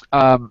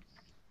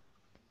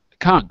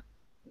 Kang,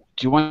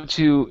 do you want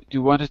to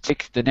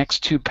take the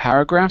next two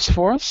paragraphs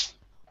for us?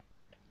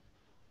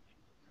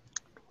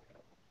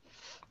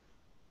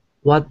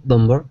 What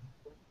number?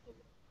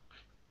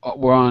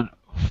 We're on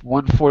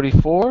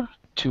 144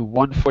 to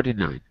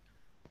 149.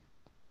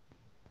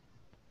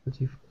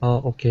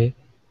 Okay.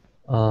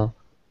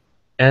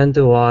 And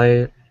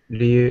while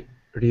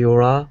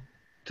Leora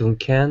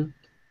Duncan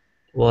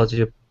was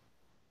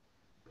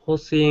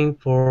posing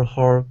for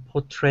her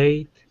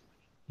portrait,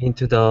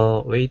 into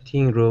the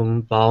waiting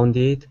room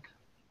bounded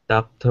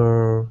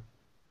Dr.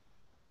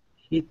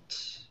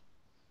 Hitch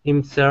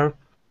himself.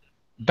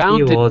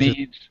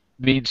 Bounded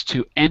means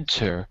to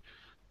enter,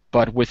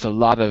 but with a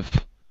lot of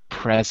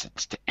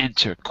presence, to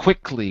enter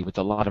quickly with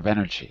a lot of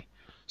energy.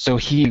 So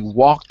he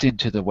walked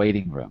into the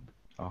waiting room.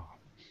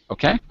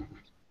 Okay?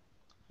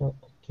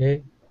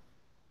 Okay.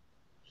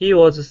 He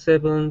was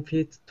 7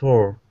 feet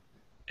tall,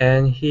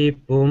 and he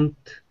boomed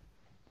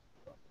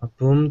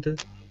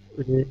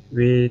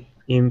with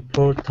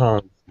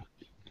importance,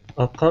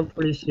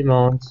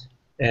 accomplishments,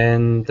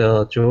 and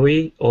the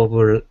joy of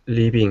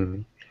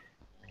living.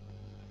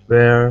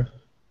 Where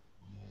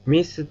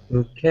Miss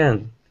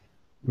Duncan,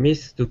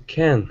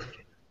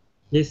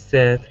 he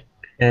said,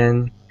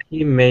 and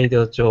he made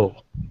a joke.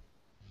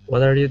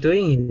 What are you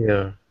doing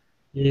here?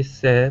 He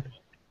said,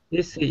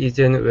 this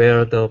isn't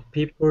where the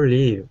people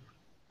live.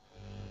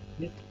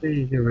 This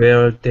is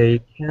where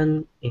they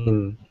come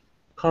in.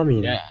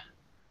 Yeah.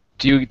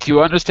 Do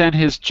you understand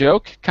his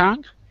joke,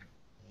 Kang?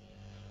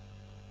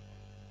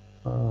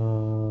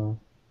 Uh,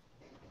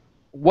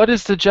 What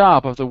is the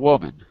job of the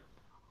woman?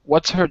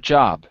 What's her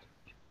job?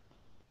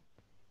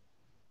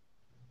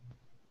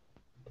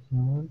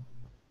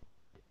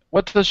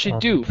 What does she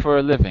do for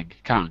a living,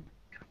 Kang?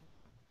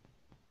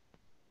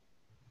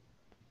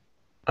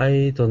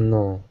 I don't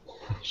know.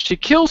 She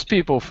kills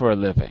people for a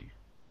living.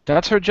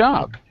 That's her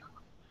job.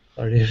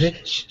 Really?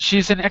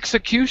 She's an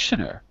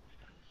executioner.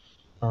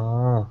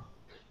 Ah,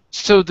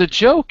 So the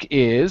joke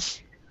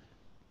is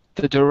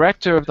the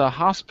director of the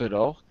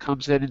hospital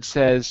comes in and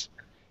says,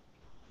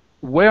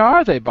 where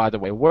are they, by the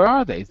way? Where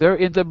are they? They're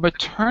in the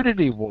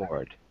maternity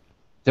ward.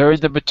 They're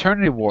in the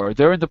maternity ward.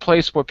 They're in the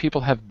place where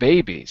people have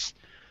babies.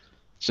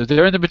 So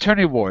they're in the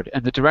maternity ward,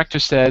 and the director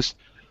says,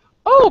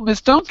 oh, Miss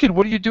Duncan,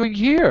 what are you doing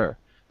here?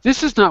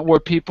 This is not where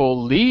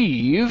people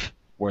leave,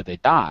 where they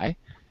die.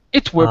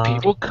 It's where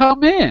people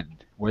come in,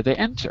 where they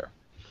enter.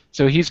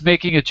 So he's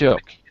making a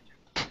joke.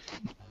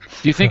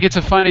 Do you think it's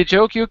a funny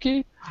joke,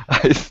 Yuki?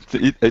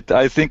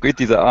 I think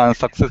it is an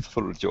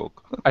unsuccessful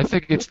joke. I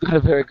think it's not a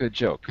very good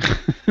joke.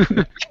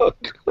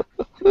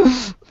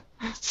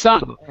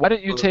 Son, why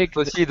don't you take...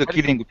 So she's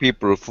killing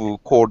people who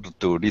called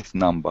to this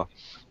number.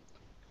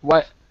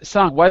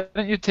 Son, why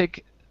don't you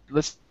take...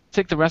 Let's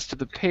take the rest of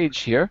the page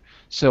here.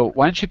 So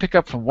why don't you pick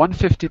up from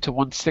 150 to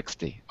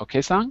 160?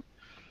 Okay, Sang?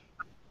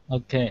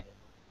 Okay.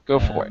 Go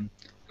for it.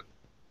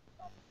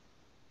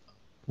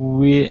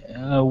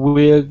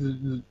 We're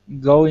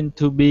going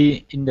to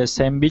be in the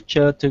same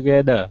picture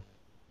together,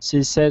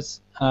 she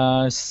says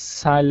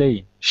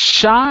shyly.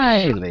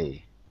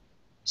 Shyly.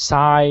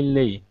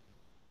 Shyly.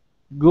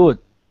 Good,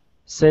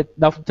 said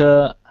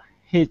Dr.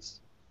 Hitch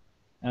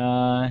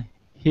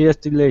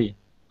hastily.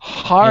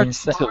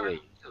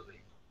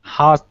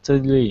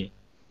 Heartily.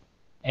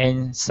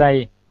 And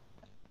say,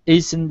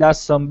 isn't that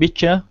some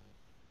picture?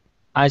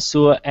 I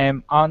sure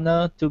am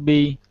honored to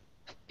be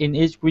in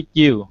it with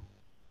you,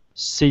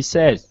 she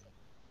said.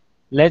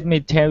 Let me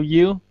tell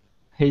you,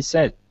 he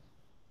said,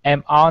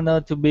 I'm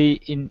honored to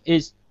be in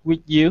it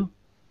with you,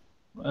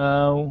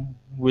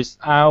 with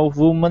a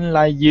woman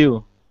like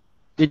you.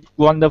 It's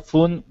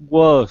wonderful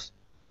world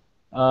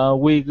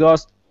we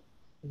got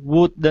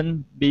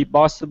wouldn't be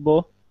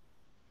possible.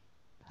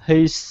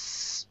 He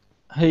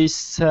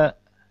saluted.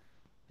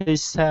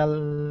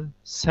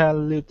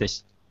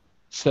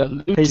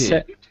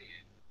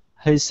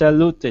 He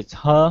saluted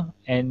her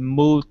and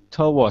moved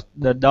toward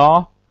the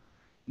door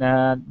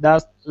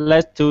that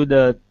led to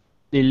the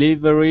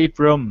delivery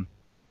room.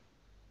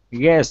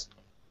 Guess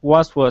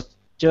what was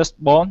just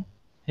born?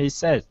 He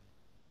said.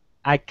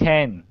 I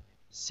can,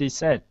 she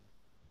said.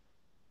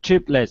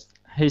 Triplets,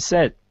 he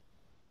said.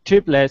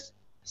 Triplets,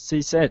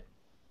 she said.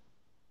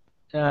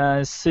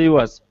 She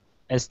was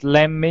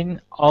exclaiming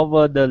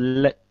over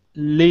the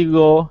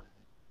legal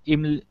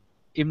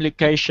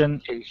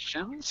implications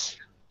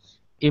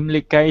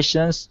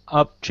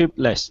of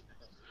triplets.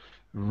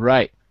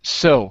 Right.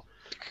 So,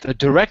 the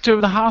director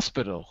of the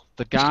hospital,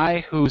 the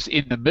guy who's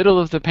in the middle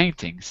of the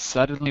painting,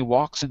 suddenly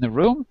walks in the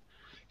room.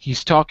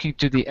 He's talking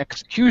to the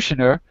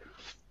executioner,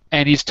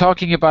 and he's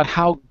talking about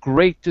how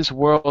great this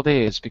world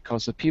is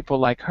because of people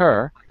like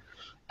her.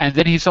 And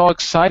then he's all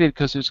excited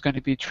because there's going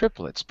to be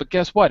triplets. But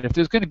guess what? If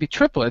there's going to be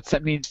triplets,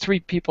 that means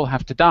 3 people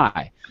have to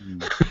die.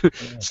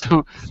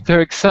 So they're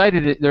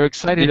excited. They're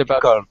excited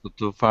about. Difficult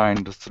to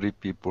find 3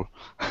 people.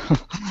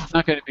 It's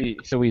not going to be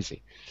so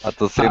easy. At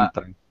the same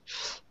time.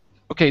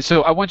 Okay,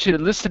 so I want you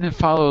to listen and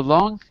follow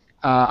along.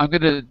 I'm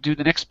going to do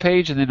the next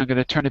page, and then I'm going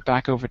to turn it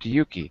back over to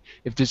Yuki.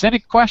 If there's any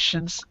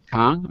questions,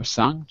 Kang or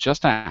Sang,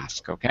 just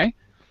ask, okay?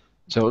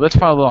 So let's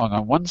follow along.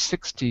 On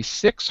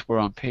 166, we're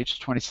on page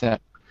 27.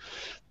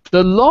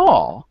 The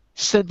law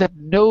said that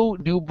no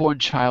newborn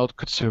child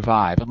could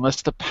survive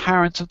unless the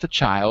parents of the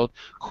child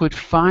could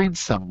find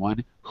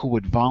someone who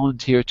would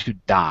volunteer to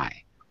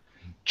die.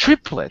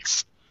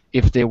 Triplets,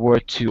 if they were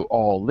to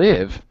all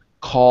live,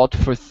 called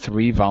for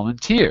 3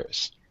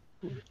 volunteers.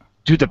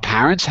 Do the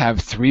parents have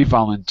 3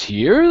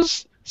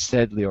 volunteers?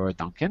 Said Leora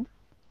Duncan.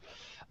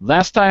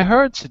 Last I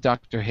heard, said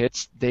Dr.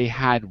 Hitz, they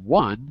had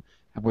 1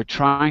 and were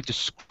trying to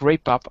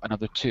scrape up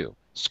another 2.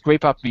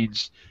 Scrape up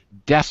means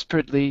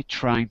desperately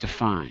trying to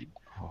find.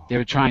 They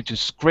were trying to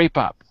scrape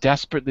up,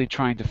 desperately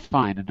trying to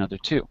find another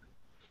 2.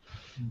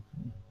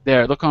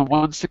 There, look on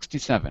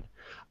 167.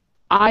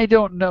 I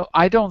don't know.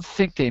 I don't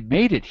think they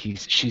made it,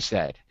 she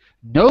said.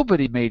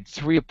 Nobody made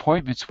 3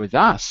 appointments with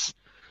us.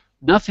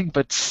 Nothing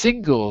but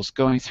singles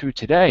going through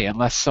today,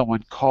 unless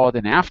someone called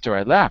in after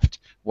I left.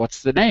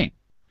 What's the name?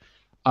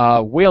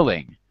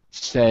 Willing,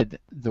 said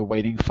the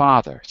waiting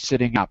father,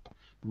 sitting up,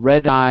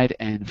 red-eyed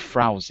and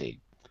frowsy.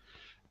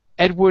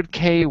 Edward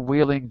K.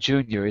 Wheeling,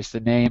 Jr. is the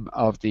name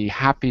of the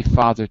happy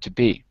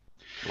father-to-be.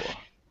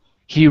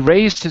 He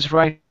raised his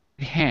right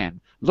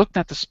hand, looked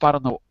at the spot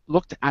on the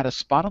looked at a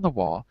spot on the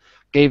wall,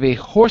 gave a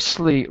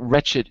hoarsely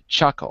wretched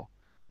chuckle.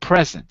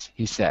 Present,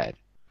 he said.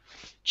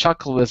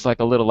 Chuckle is like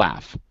a little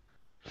laugh.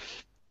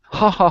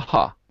 Ha ha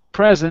ha.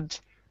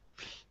 Present.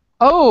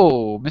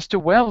 Oh,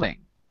 Mr. Welling,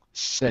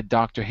 said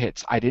Dr.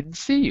 Hitz. I didn't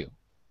see you.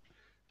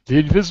 The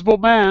Invisible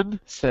Man,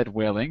 said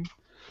Welling.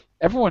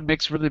 Everyone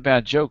makes really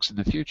bad jokes in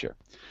the future.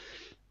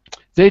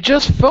 They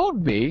just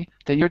phoned me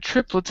that your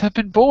triplets have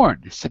been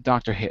born, said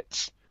Dr.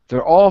 Hitz.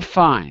 They're all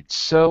fine.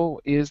 So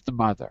is the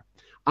mother.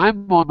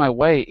 I'm on my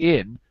way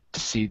in to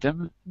see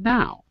them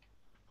now.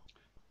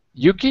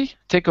 Yuki,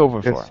 take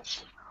over for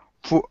us.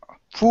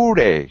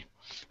 Furey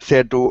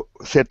said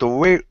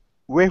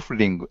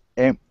waffling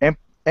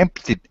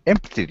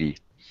emptily.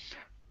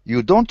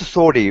 You don't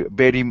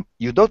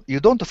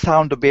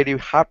sound very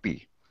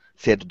happy,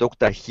 said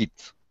Dr.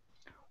 Hitz.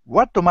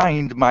 What man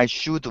in my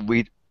shoes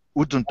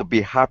wouldn't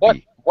be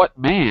happy? What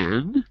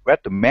man?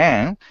 What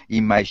man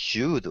in my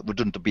shoes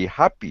wouldn't be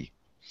happy?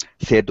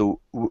 Said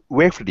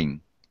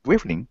Welling.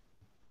 Welling.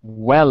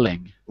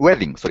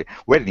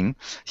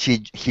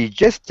 He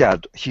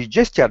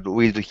gestured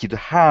with his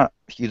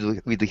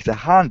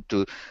hand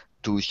to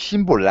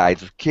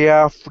symbolize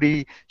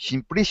carefree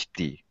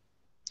simplicity.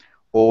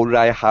 All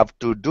I have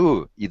to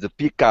do is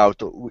pick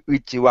out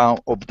which one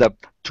of the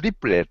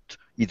triplets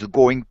is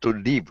going to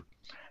live,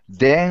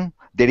 then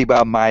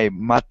deliver my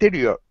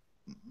maternal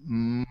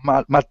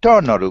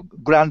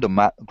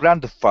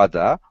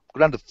grandfather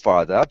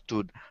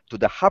to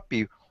the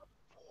happy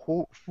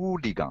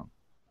hooligan.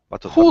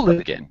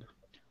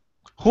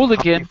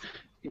 Hooligan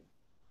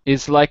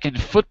is like in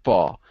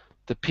football.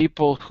 The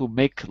people who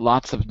make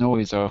lots of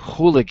noise are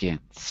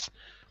hooligans.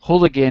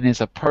 Hooligan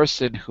is a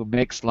person who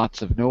makes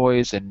lots of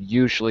noise and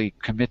usually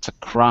commits a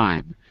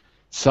crime.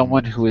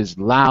 Someone who is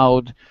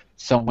loud,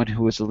 someone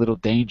who is a little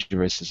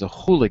dangerous is a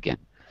hooligan.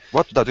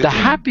 What does it the mean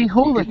happy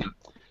hooligan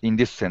in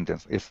this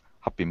sentence is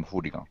happy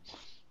hooligan?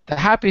 The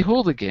happy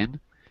hooligan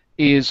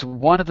is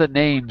one of the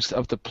names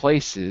of the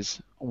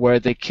places where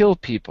they kill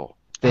people.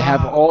 They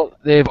have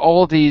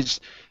all these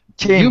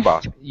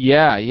chamber.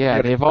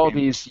 They have all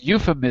these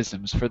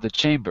euphemisms for the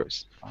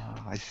chambers.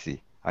 I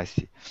see.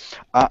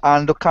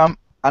 And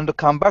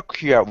come back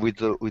here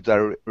with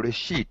a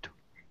receipt.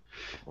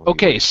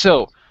 Okay,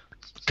 so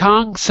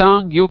Kang,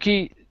 Sang,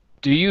 Yuki,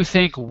 do you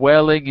think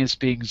Welling is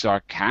being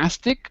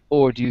sarcastic,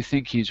 or do you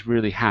think he's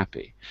really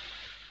happy?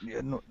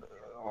 Yeah, no,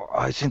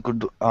 I think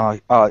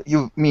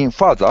you mean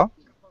father?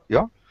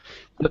 Yeah.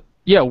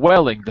 Yeah,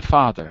 Welling, the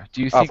father.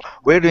 Do you think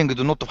Welling is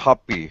not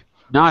happy?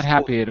 Not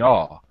happy at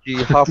all.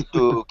 He have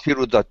to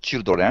kill the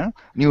children,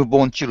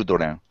 newborn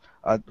children.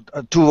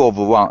 Two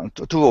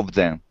of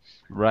them.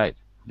 Right.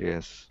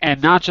 Yes.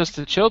 And not just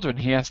the children,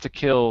 he has to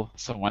kill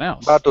someone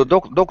else. But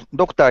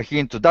Dr.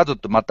 Hint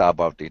doesn't matter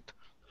about it.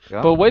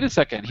 Yeah? But wait a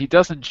second, he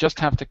doesn't just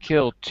have to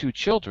kill two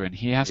children,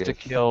 he has to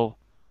kill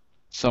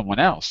someone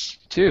else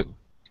too,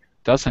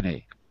 doesn't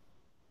he?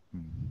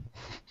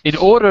 In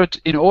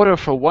order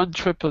for one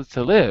triplet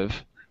to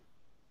live,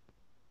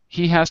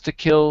 he has to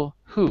kill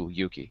who,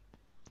 Yuki?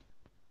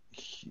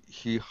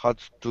 He has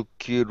to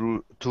kill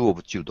two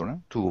of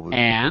children.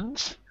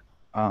 And?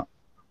 Father.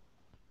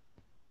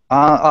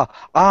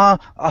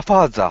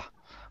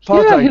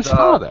 His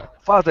father.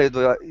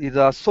 Father is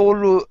a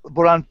sole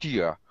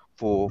volunteer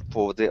for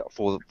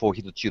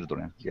his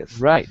children. Yes.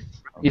 Right.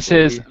 He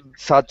says.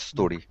 Sad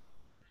story.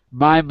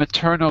 My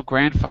maternal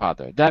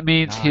grandfather. That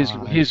means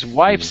his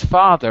wife's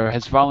father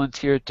has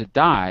volunteered to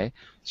die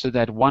so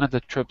that one of the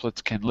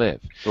triplets can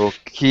live. So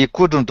he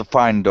couldn't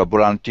find a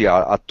volunteer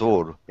at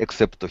all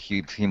except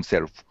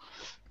himself.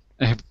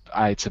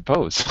 I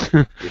suppose.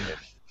 Yes.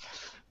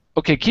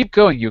 Okay, keep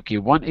going, Yuki.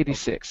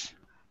 186.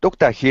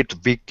 Dr.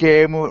 Hit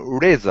became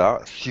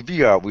rather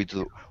severe with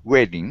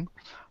Welling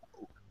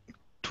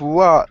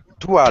toward.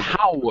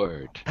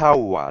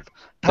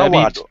 That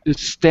means to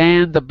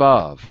stand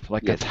above,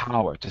 like a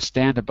tower, to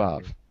stand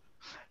above.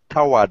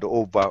 Towered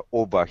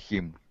over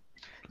him.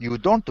 You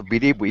don't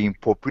believe in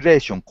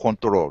population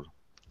control.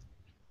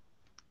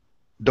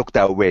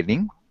 Dr.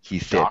 Welling, he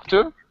said.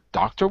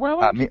 Dr.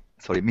 Welling?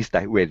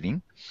 Mr.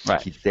 Welling.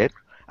 Right. He said,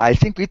 I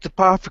think it's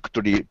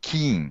perfectly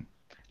keen,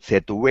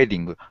 said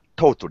Welling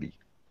totally.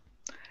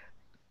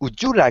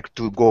 Would you like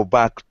to go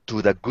back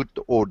to the good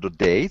old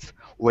days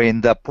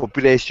when the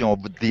population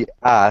of the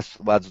Earth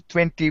was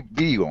 20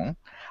 billion,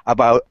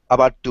 about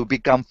to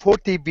become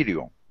 40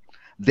 billion,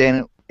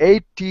 then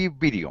 80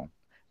 billion,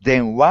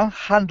 then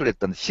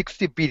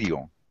 160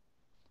 billion?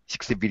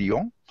 60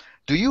 billion?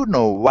 Do you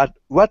know what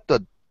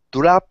the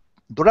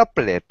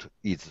droplet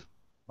is?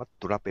 What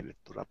droplet?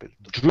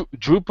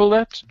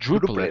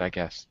 Drupelet, I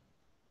guess.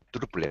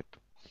 Droplet.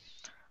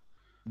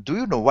 Do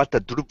you know what a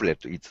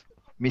droplet is?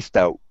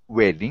 Mr.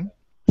 Welling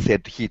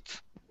said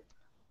Hitz.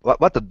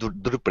 What the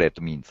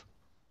droplet means?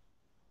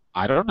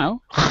 I don't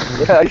know.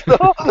 Yeah, I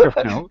know.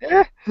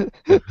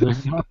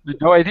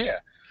 No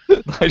idea.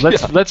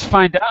 Let's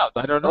find out.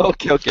 I don't know.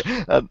 Okay.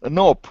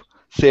 Nope,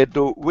 said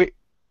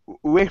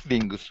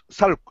Welling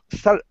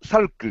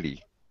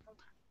sulkily.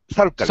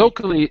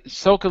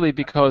 Sulkily,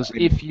 because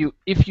if you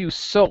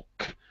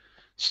sulk,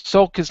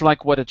 sulk is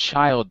like what a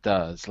child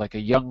does, like a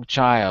young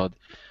child.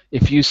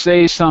 If you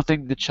say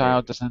something the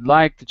child doesn't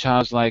like, the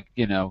child's like,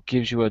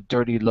 gives you a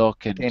dirty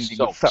look and Ending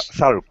sulks.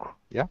 sulk.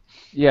 Yeah.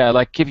 Yeah,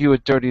 like give you a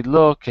dirty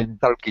look and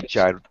Sulky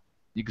child.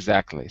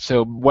 exactly.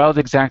 So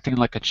Welding's acting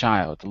like a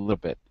child a little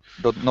bit.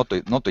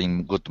 Not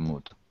in good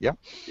mood. Yeah.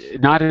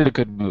 Not in a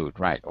good mood,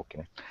 right?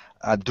 Okay.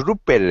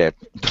 Drupelet,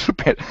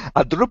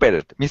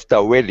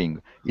 Mr.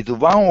 Welling, is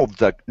one of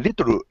the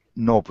little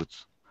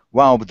nobles.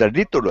 One of the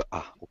little,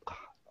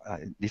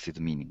 this is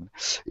meaning.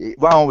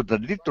 One of the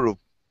little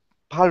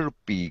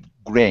pulpy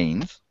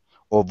grains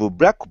of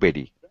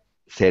blackberry,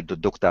 said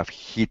Dr.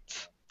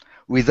 Hitz.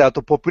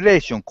 Without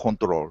population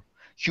control,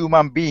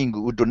 human beings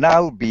would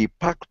now be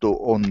packed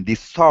on the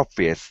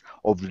surface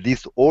of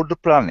this old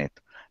planet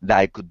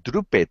like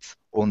drupettes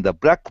on the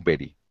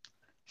blackberry.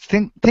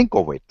 Think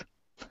of it.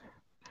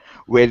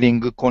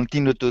 Welling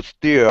continued to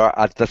stare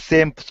at the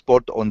same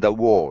spot on the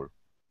wall.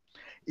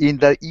 In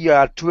the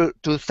year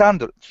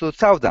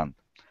 2000,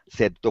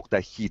 said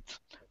Dr.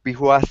 Hitz,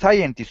 before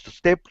scientists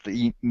stepped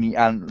in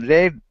and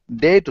laid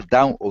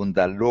down on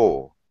the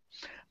law,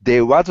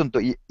 there wasn't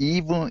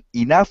even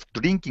enough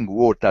drinking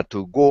water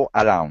to go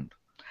around,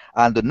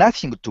 and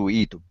nothing to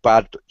eat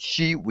but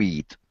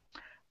seaweed.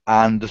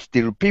 And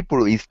still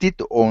people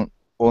insist on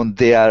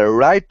their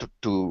right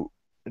to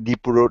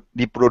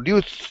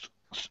reproduce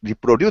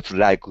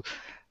like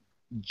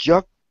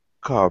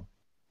jackrabbits,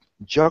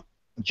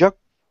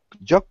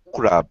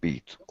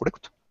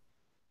 correct?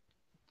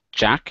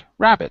 Jack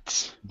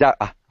rabbits.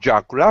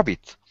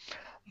 Jackrabbits.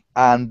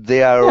 And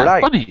they are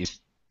right. Bunny.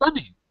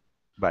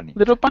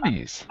 Little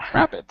bunnies.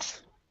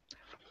 Rabbits.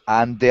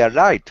 And they are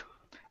right.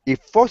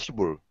 If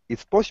possible,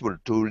 it's possible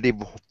to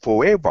live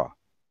forever.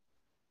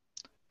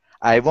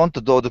 I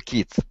want those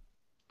kids,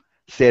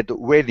 said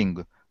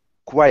Welling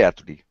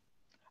quietly.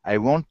 I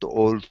want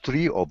all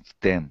three of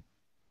them.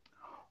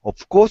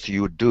 Of course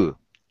you do,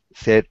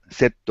 said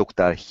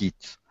Dr.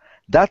 Hitz.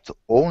 That's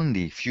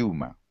only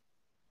human.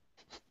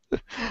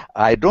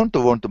 I don't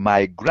want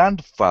my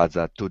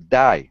grandfather to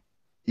die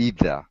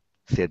either,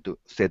 said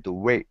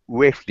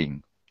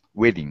Welling.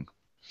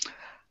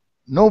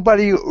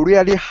 Nobody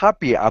really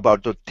happy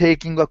about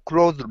taking a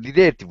close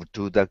relative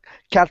to the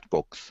cat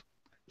box,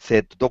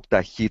 said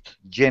Dr. Hitz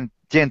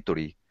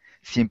gently,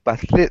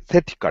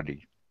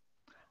 sympathetically.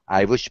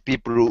 I wish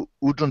people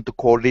wouldn't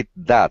call it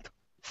that,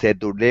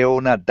 said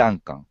Leona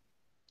Duncan.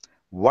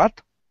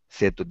 What?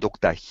 Said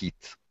Dr.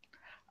 Hitz.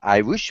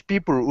 I wish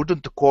people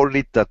wouldn't call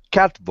it the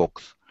cat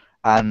box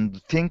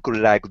and think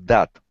like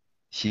that,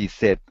 she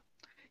said.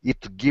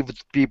 It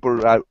gives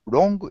people a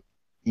wrong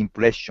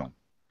impression.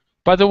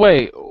 By the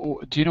way,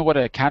 do you know what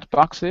a cat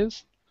box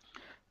is?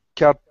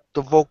 Cat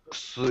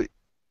box is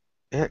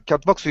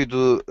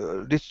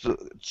this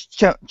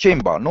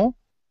chamber, no?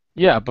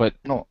 Yeah, but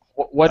no.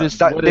 What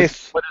is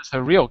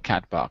a real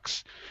cat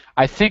box?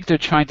 I think they're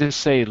trying to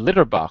say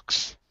litter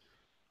box.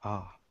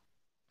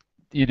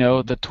 You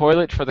know, the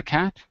toilet for the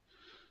cat?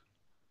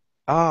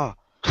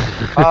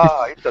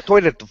 It's a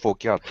toilet for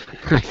cat.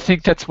 I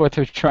think that's what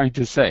they're trying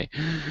to say.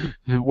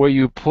 Where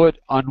you put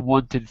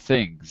unwanted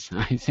things.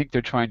 I think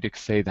they're trying to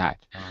say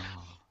that.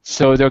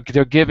 So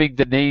they're giving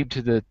the name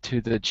to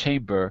the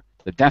chamber,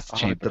 the death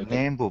chamber. The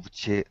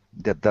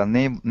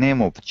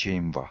name of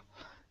chamber.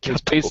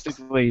 It's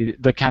basically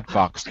the cat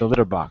box, the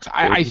litter box.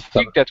 I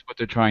think that's what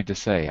they're trying to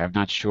say. I'm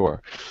not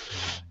sure.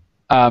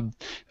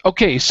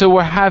 Okay, so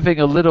we're having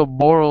a little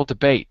moral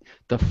debate.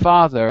 The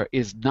father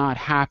is not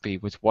happy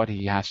with what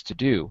he has to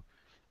do,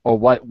 or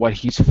what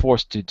he's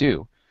forced to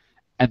do.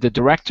 And the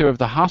director of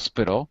the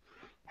hospital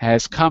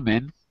has come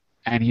in,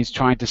 and he's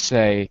trying to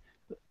say,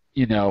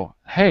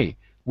 hey,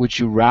 would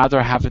you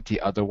rather have it the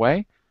other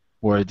way,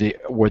 where the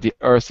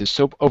earth is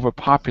so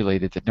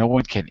overpopulated that no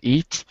one can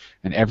eat,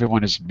 and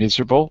everyone is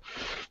miserable,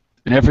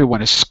 and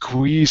everyone is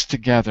squeezed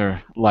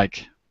together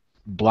like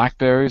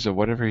blackberries or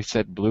whatever he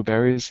said,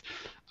 blueberries.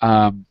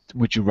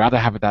 Would you rather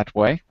have it that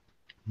way?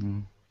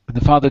 And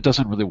the father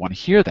doesn't really want to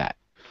hear that.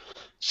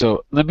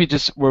 So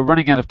we're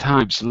running out of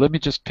time, so let me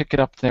just pick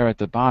it up there at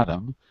the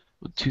bottom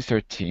on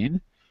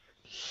 213.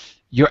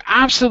 You're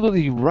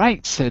absolutely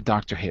right, said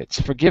Dr.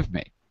 Hitz. Forgive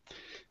me.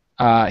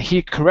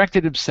 He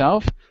corrected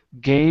himself,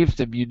 gave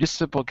the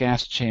municipal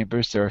gas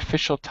chambers their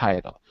official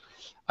title,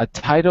 a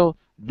title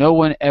no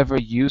one ever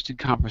used in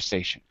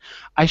conversation.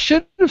 I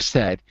should have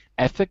said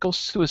Ethical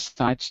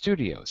Suicide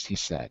Studios, he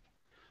said.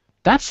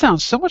 That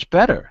sounds so much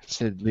better,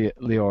 said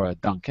Leora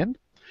Duncan.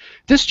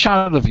 This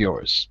child of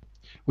yours,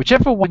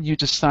 whichever one you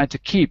decide to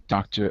keep,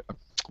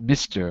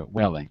 Mr.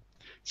 Welling,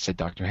 said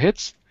Dr.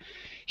 Hitz,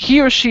 he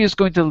or she is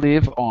going to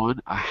live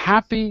on a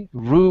happy,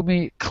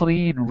 roomy,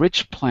 clean,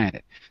 rich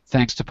planet,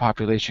 thanks to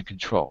population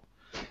control.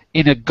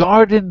 In a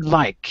garden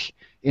like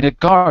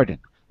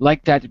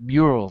that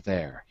mural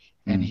there.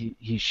 And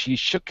she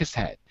shook his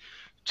head.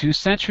 2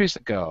 centuries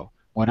ago,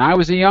 when I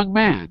was a young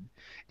man,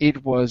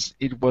 it was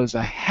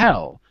a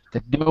hell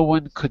that no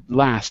one could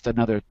last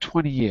another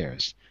 20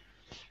 years.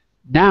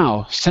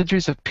 Now,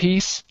 centuries of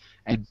peace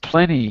and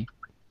plenty,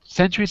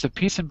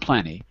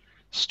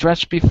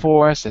 stretched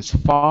before us as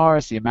far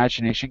as the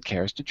imagination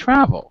cares to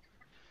travel.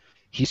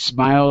 He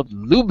smiled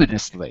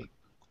luminously.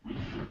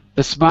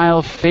 The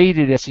smile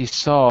faded as he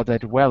saw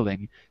that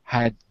Welling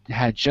had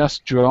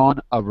just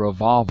drawn a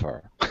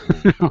revolver.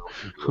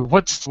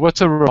 What's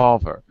a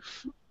revolver?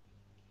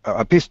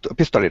 A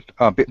pistolet,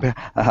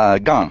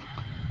 gun.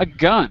 A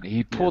gun.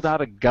 He pulled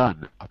out a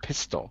gun, a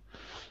pistol.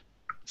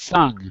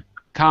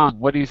 Kang,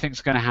 what do you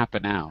think's going to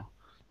happen now?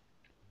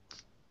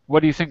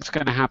 What do you think's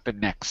going to happen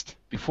next?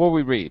 Before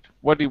we read,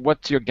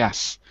 what's your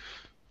guess?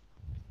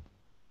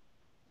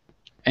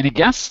 Any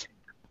guess?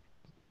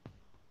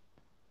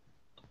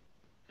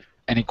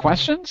 Any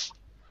questions?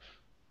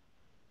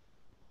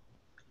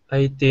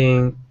 I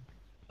think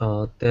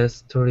that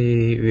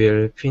story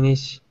will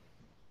finish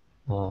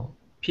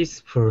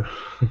peaceful.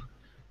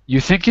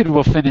 You think it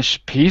will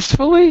finish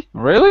peacefully?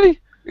 Really?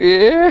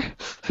 Yeah.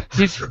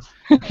 He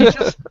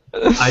just,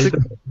 I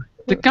don't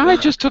the guy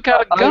just took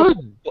out a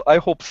gun. I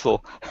hope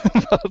so,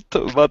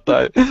 but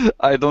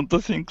I don't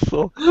think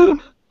so.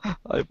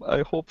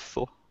 I hope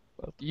so.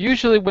 But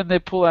Usually when they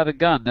pull out a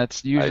gun,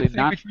 that's usually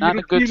not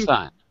a good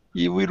sign.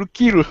 he will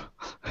kill.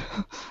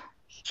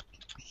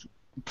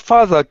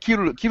 Father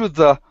kill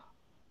the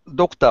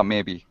doctor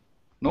maybe.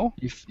 No,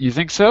 You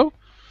think so?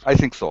 I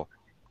think so.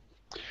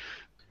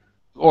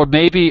 Or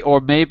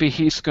maybe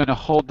he's going to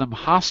hold them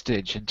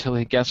hostage until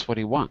he gets what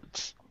he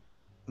wants.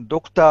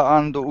 Doctor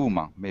and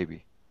woman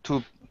maybe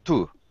two.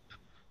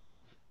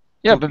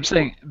 Yeah, but I'm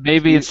saying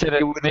maybe instead he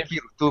of will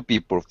kill two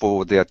people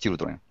for their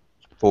children,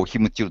 for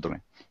him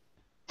children.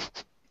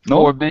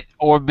 No.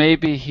 or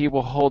maybe he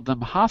will hold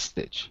them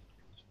hostage.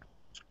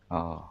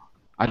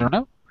 I don't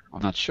know.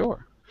 I'm not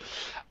sure.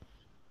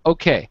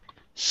 Okay,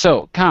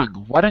 so Kang,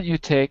 why don't you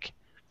take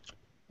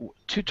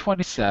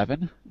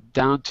 227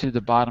 down to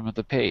the bottom of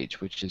the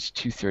page, which is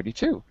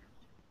 232.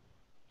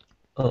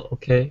 Oh,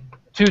 okay.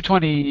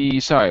 220.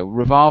 Sorry,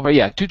 revolver.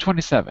 Yeah,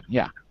 227.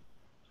 Yeah.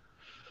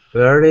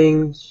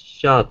 Wearing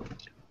shot.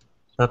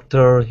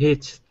 Dr.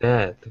 Hitch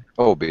dead.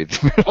 Oh, baby.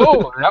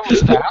 Oh, that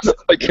was fast.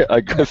 I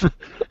guess.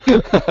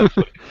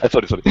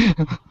 Sorry.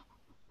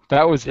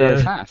 That was very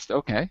Yeah. fast.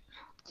 Okay.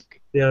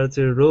 There's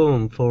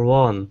room for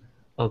one.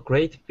 A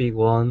great big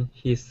one,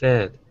 he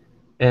said.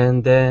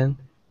 And then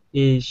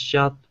he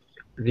shot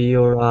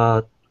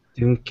Leora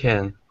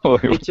Duncan. Oh,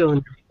 It's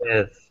on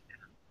death.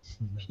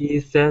 He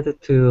said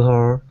to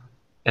her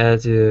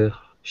as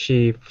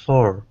she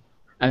fell.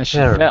 And she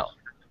Fair. fell.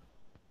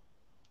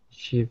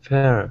 She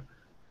fell.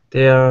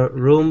 There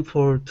room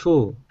for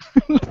two.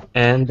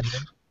 And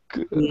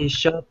he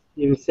shot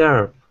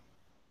himself,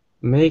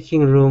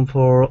 making room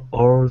for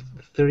all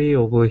three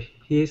of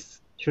his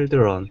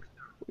children.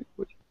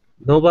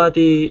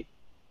 Nobody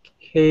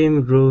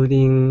came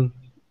running.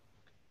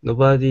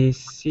 Nobody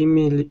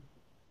seemingly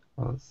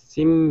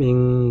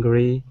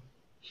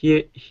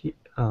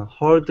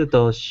heard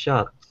the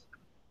shot.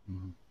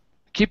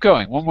 Keep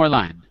going. One more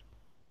line.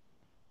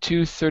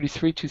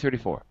 233,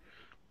 234.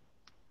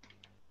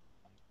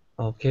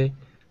 Okay.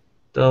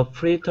 The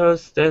preacher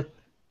sat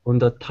on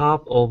the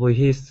top of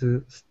his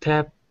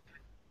step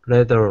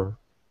ladder,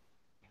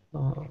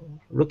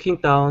 looking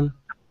down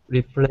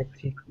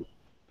reflectively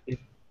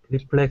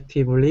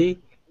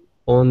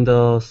on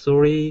the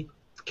sorry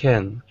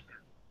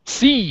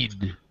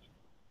scene.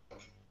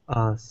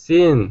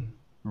 Scene.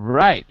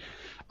 Right.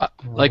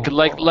 Like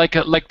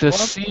the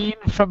scene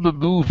from a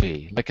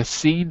movie. Like a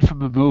scene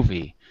from a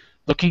movie.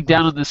 Looking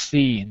down on the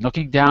scene.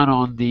 Looking down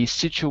on the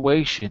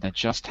situation that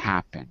just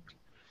happened.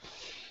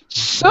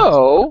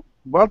 So.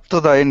 What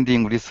the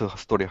ending this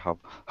story have?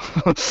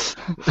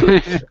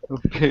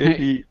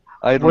 Very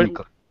ironic.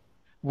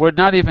 We're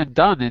not even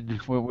done,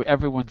 and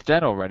everyone's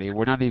dead already.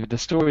 The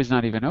story's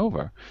not even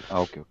over.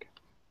 Okay.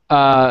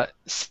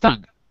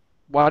 Stung,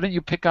 why don't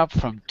you pick up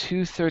from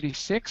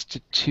 236 to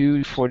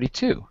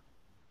 242?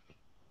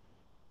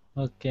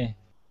 Okay.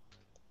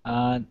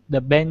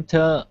 The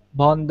banter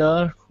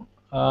bonder,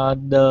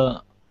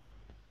 the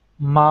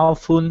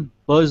mouthful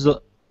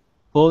puzzle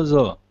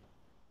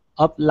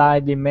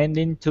upline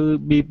demanding to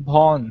be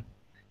born,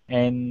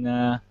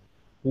 and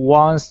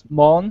once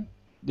born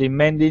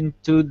demanding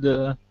to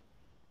the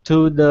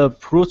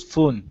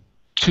fruitful.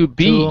 To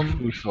be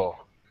fruitful.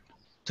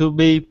 To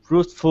be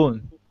fruitful,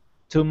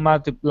 to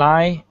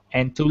multiply,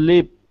 and to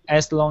live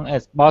as long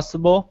as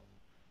possible.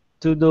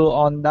 To do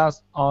on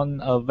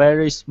a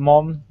very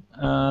small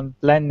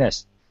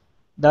planet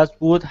that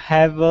would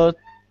have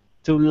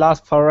to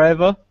last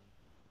forever.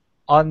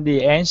 On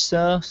the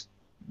answer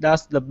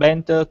that the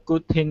banter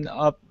could think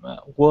of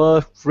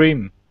were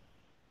dream,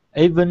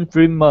 even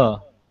dreamer,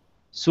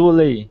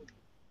 surely,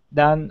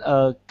 than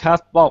a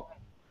catwalk,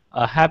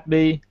 a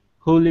happy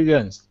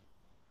hooligans,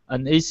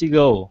 an easy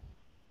go.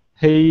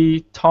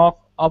 He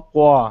talked of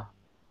war.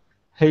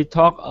 He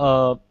talked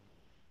of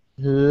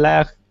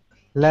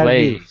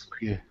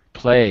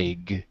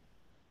Plague.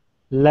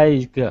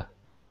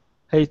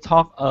 He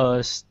talked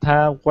of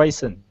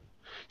starvation.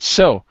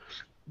 So,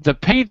 the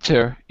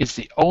painter is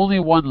the only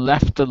one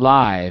left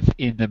alive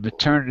in the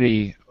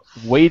maternity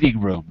waiting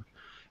room,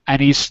 and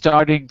he's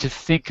starting to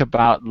think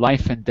about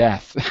life and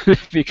death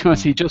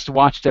because he just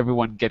watched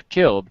everyone get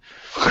killed.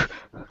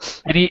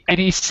 And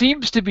he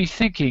seems to be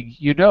thinking,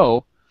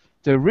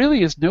 there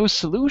really is no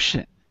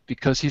solution,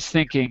 because he's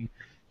thinking,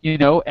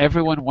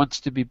 everyone wants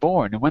to be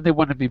born, and when they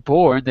want to be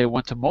born, they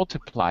want to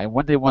multiply, and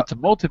when they want to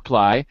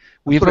multiply,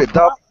 we have Sorry, a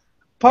problem.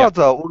 the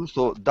father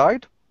also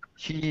died?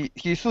 He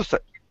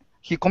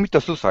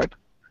committed suicide?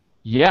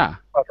 Yeah.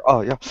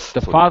 Oh, yeah.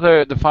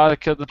 The father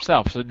killed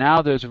himself. So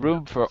now there's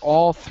room for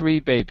all 3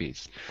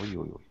 babies.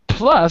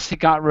 Plus, he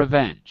got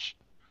revenge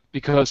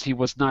because he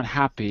was not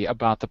happy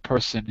about the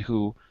person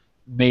who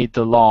made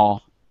the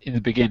law in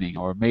the beginning,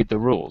 or made the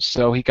rules.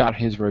 So he got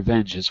his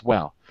revenge as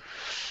well.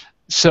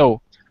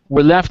 So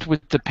we're left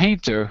with the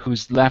painter,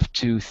 who's left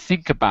to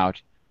think about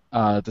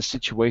the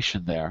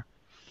situation there,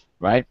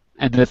 right?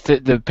 And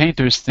the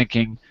painter's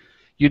thinking,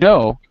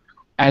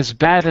 as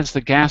bad as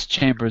the gas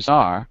chambers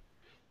are,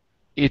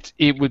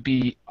 it would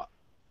be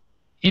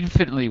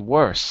infinitely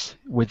worse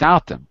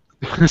without them.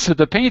 So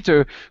the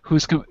painter,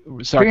 who's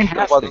Painter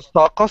sarcastic, was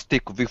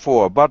sarcastic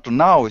before, but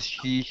now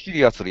he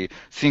seriously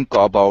think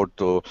about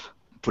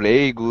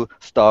plague,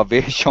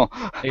 starvation,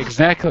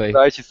 exactly.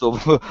 crisis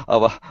of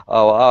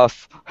our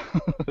earth.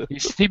 He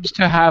seems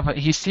to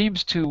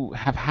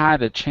have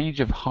had a change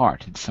of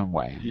heart in some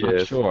way. I'm not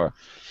Yes. sure.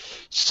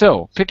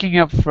 So picking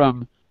up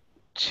from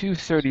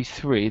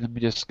 233, let me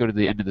just go to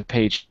the end of the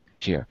page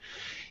here.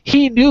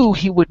 He knew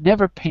he would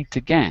never paint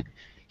again.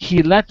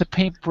 He let the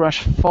paintbrush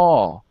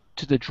fall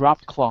to the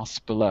drop cloths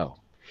below.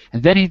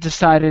 And then he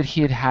decided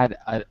he had had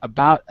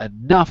about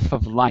enough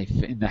of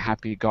life in the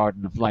happy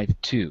garden of life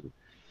too.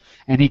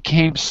 And he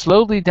came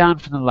slowly down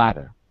from the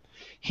ladder.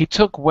 He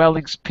took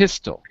Welling's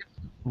pistol,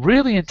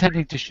 really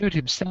intending to shoot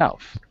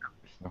himself.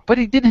 But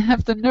he didn't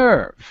have the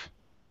nerve.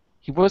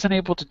 He wasn't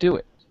able to do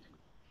it.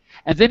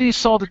 And then he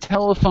saw the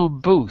telephone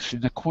booth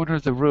in the corner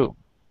of the room.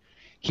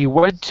 He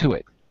went to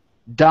it,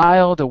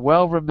 dialed a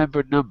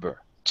well-remembered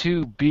number,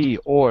 to be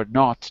or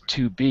not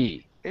to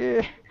be.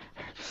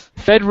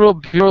 Federal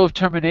Bureau of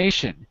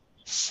Termination,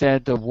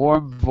 said the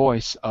warm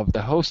voice of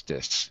the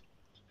hostess.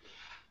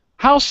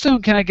 How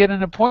soon can I get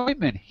an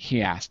appointment?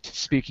 He asked,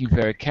 speaking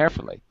very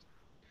carefully.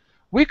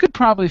 We could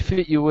probably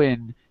fit you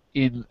in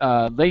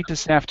late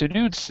this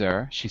afternoon,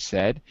 sir, she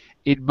said.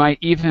 It might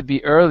even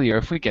be earlier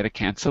if we get a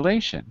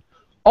cancellation.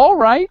 All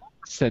right,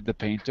 said the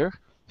painter.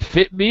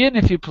 Fit me in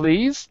if you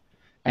please.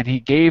 And he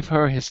gave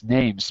her his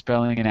name,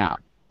 spelling it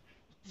out.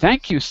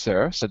 Thank you,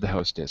 sir, said the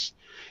hostess.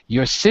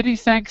 Your city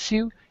thanks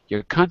you,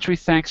 your country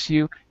thanks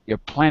you, your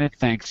planet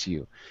thanks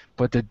you.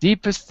 But the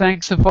deepest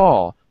thanks of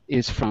all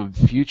is from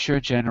future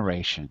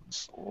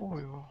generations.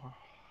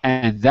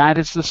 And that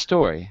is the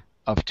story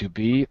of To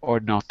Be or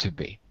Not to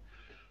Be.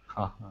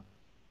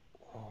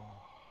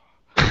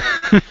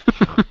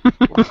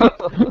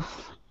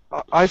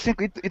 I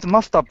think it's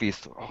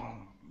masterpiece.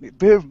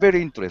 Very,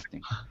 very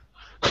interesting.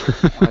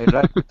 I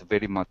like it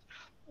very much.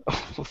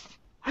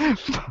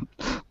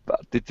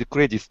 but it's a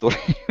crazy story.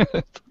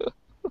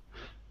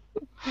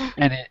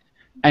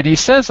 And he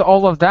says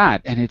all of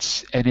that, and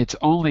it's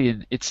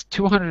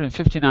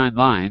 259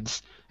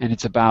 lines, and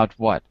it's about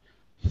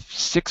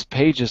 6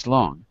 pages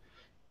long,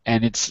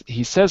 and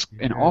he says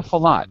an awful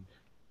lot.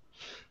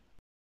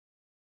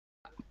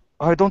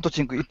 I don't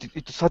think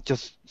it's such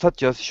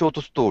a short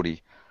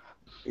story.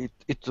 It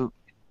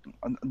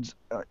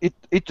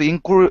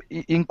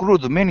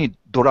includes many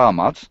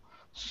dramas,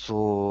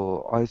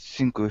 so I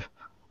think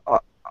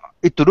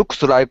it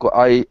looks like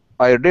I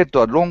read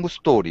a long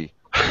story.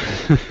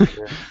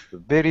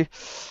 Very,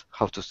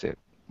 how to say,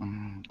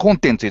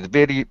 content is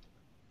very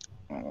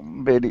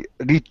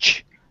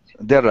rich.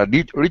 There are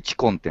rich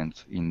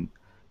contents in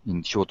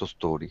short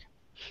story.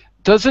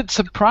 Does it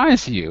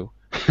surprise you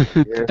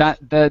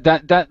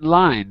that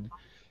line?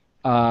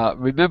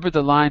 Remember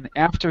the line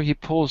after he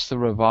pulls the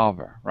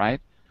revolver, right?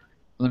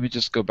 Let me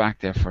just go back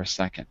there for a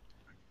second.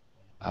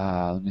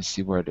 Let me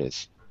see where it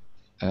is.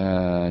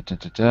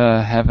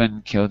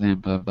 Heaven killed him,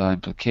 blah, blah,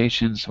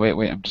 implications.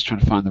 Wait, I'm just trying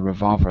to find the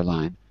revolver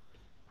line.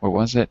 Where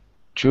was it?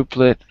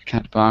 Triplet,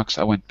 cat box.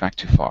 I went back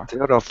too far. They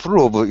are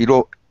full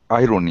of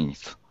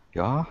ironies.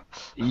 Yeah?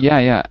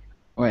 Yeah.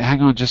 Wait,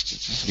 hang on just a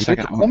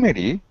second.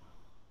 Comedy?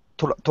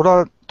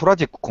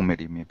 Tragic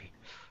comedy, maybe.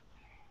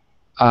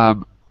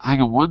 Hang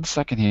on one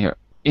second here.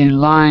 In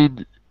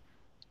line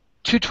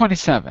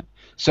 227.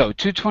 So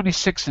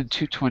 226 and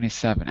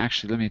 227.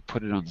 Actually, let me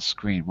put it on the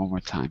screen one more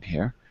time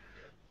here.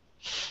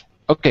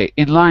 Okay,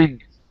 in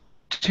line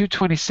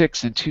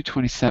 226 and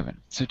 227.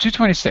 So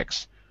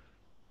 226.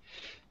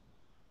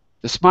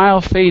 The smile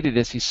faded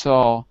as he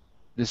saw,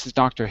 this is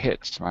Dr.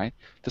 Hitz, right?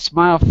 The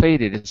smile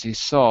faded as he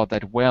saw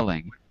that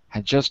Welling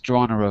had just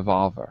drawn a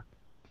revolver.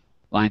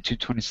 Line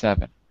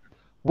 227.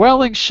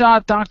 Welling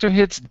shot Dr.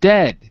 Hitz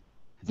dead.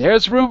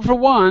 There's room for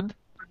one.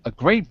 A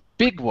great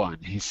big one,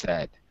 he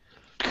said.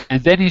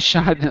 And then he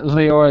shot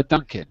Leora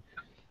Duncan.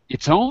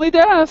 It's only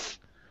death,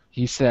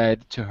 he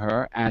said to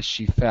her as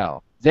she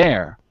fell.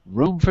 There,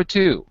 room for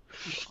 2.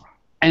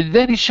 And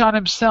then he shot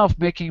himself,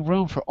 making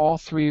room for all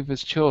 3 of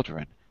his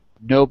children.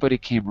 Nobody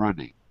came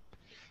running.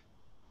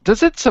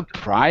 Does it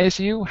surprise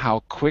you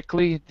how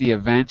quickly the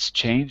events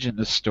change in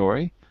the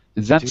story?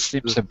 Does that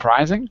seem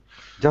surprising?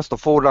 Just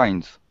 4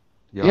 lines.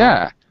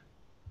 Yeah.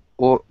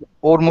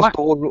 Almost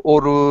What?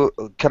 all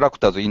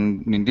characters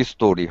in this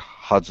story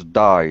has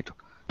died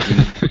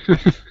in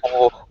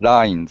 4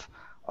 lines,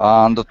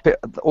 and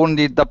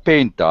only the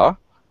painter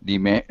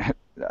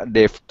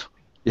left.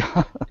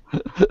 Yeah,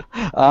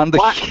 and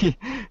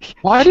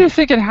Why do you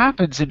think it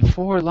happens in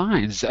 4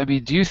 lines? I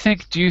mean, do you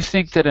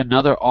think that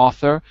another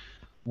author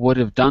would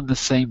have done the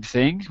same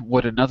thing?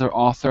 Would another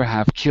author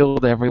have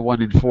killed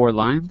everyone in 4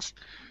 lines?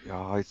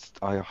 Yeah,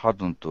 I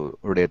hadn't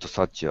read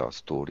such a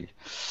story,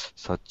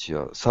 such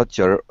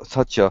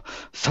a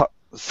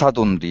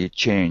suddenly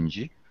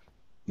change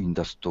in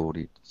the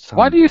story.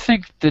 Why do you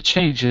think the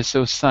change is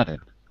so sudden?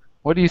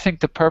 What do you think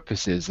the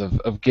purpose is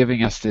of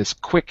giving us this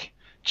quick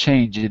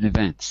change in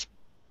events?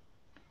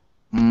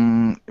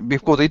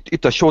 Because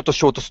it's a short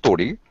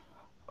story.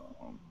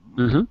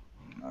 Mm-hmm.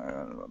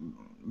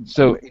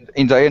 So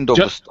in the end of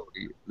the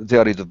story,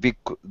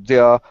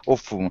 there are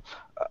often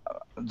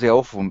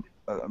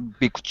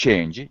big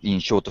change in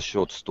short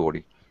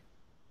story.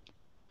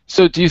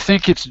 So do you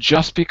think it's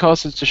just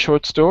because it's a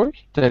short story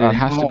that it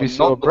has to be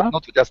so abrupt?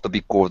 Not just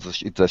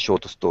because it's a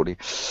short story.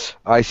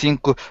 I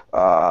think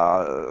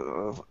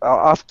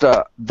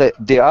after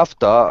the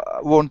author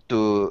want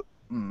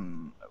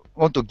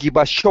to give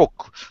a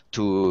shock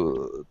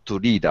to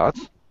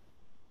readers.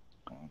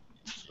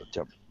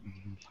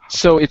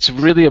 So it's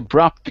really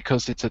abrupt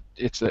because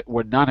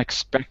we're not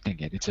expecting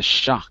it. It's a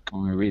shock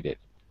when we read it.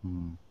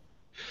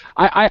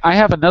 I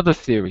have another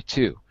theory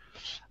too.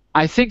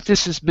 I think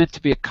this is meant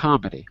to be a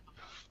comedy,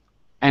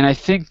 and I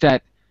think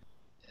that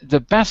the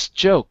best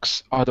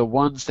jokes are the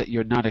ones that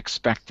you're not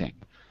expecting.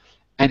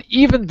 And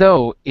even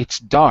though it's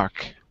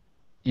dark,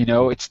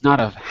 it's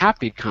not a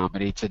happy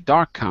comedy, it's a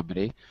dark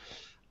comedy,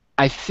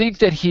 I think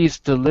that he's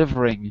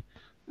delivering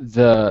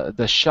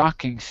the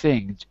shocking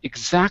thing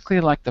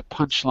exactly like the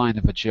punchline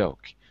of a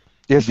joke.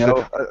 Yes,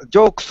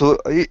 jokes,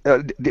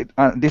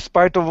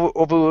 despite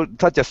of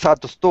such a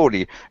sad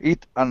story,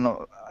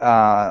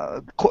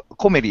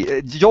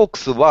 comedy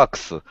jokes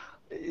works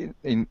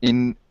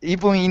in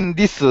even in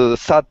this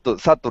sad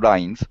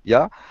lines.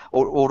 Yeah,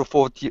 all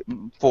four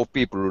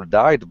people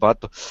died,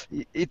 but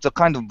it's a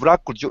kind of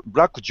black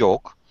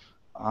joke,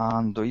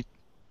 and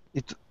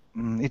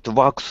it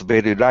works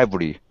very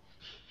lively.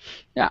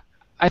 Yeah,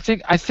 I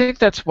think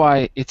that's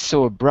why it's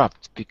so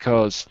abrupt,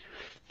 because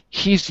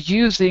he's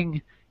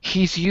using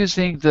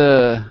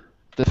the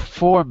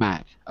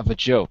format of a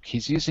joke.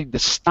 He's using the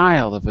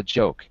style of a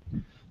joke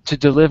to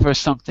deliver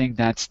something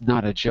that's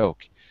not a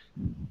joke.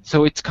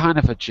 So it's kind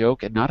of a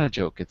joke and not a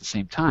joke at the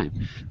same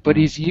time. But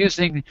he's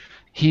using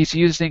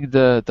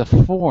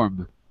the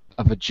form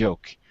of a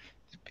joke.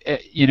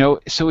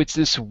 So it's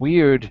this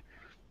weird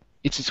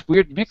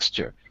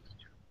mixture.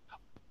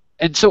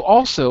 And so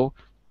also,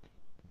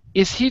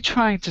 is he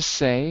trying to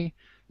say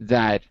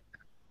that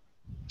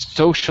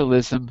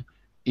socialism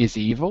is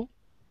evil?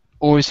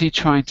 Or is he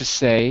trying to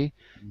say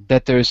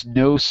that there's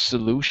no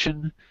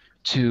solution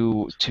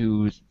to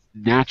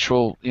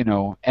natural,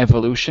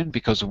 evolution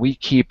because we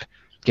keep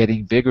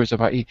getting bigger?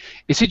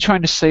 Is he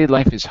trying to say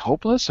life is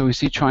hopeless, or is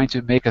he trying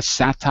to make a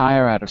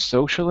satire out of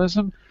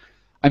socialism?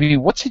 I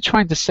mean, what's he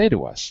trying to say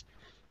to us?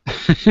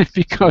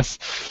 Because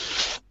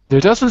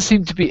there doesn't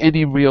seem to be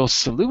any real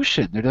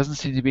solution. There doesn't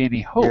seem to be any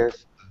hope.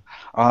 Yes.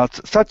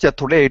 Such a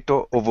trait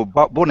of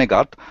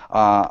Vonnegut,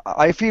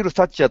 I feel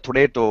such a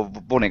trait of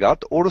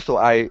Vonnegut.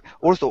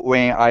 Also,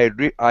 when I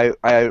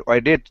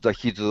read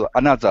his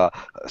another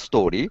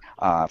story,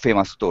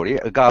 famous story,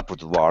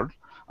 Garp's World.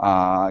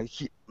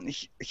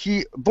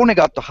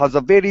 Vonnegut has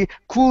a very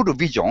cool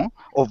vision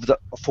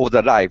for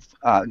the life.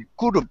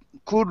 Cool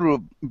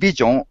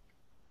vision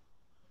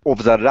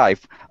of the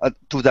life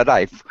to the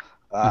life.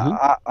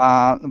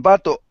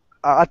 But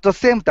at the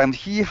same time,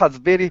 he has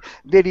very,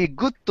 very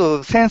good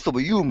sense of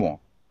humor,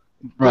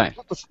 right?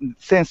 Good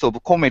sense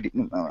of comedy,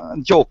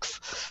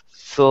 jokes.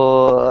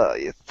 So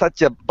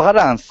such a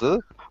balance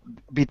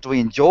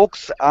between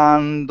jokes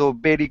and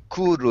very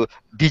cool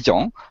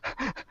vision,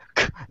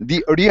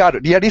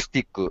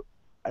 realistic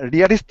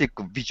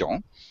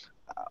vision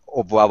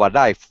of our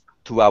life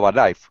to our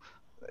life.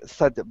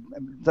 Such a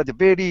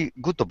very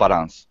good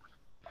balance.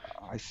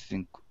 I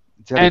think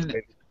there is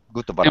very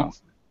good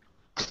balance.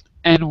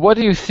 And what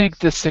do you think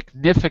the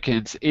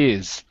significance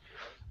is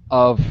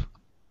of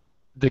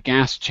the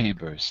gas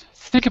chambers?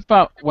 Think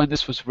about when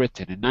this was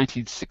written in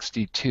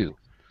 1962.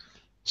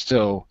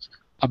 So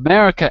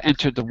America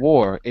entered the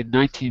war in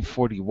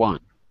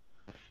 1941.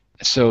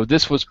 So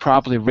this was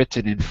probably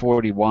written in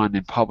 41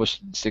 and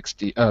published in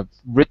 60.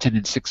 Written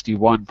in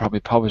 61, probably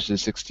published in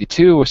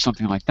 62 or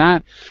something like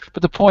that.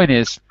 But the point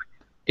is,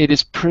 it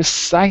is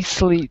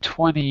precisely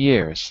 20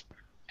 years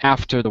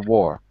after the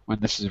war when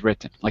this is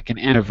written, like an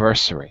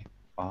anniversary.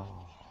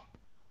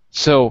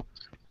 So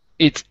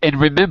and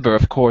remember,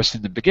 of course,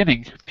 in the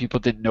beginning, people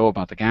didn't know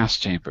about the gas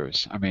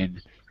chambers. I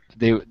mean,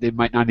 they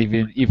might not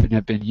even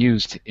have been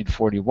used in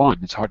 41.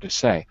 It's hard to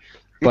say.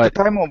 But it's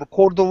the time of the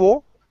Cold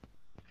War?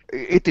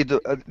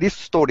 this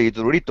story is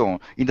written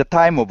in the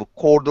time of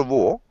Cold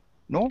War,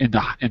 no? In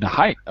the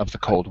height of the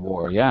Cold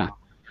War, yeah,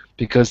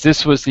 because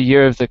this was the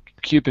year of the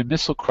Cuban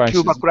Missile Crisis.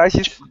 Cuba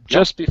crisis.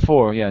 Just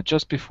before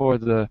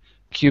the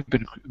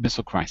Cuban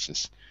Missile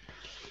Crisis.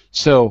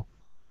 So,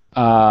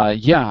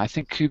 yeah, I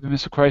think Cuban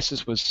Missile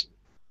Crisis was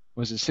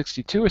it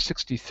 62 or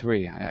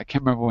 63? I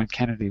can't remember when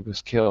Kennedy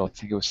was killed. I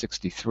think it was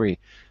 63.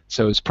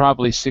 So it's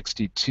probably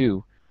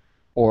 62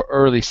 or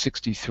early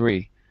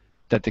 63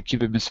 that the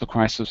Cuban Missile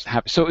Crisis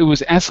happened. So it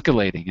was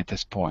escalating at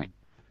this point,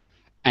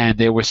 and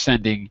they were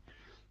sending.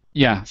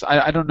 Yeah, so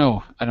I don't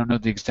know. I don't know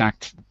the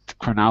exact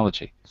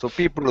chronology. So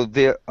people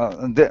there,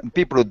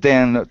 people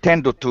then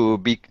tend to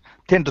be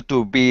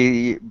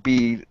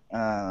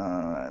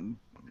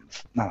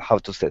how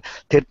to say,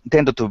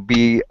 tend to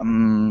be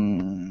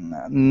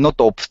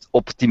not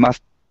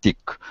optimistic,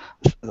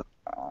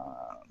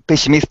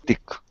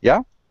 pessimistic,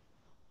 yeah?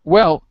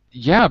 Well,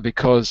 yeah,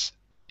 because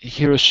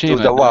Hiroshima.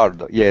 To the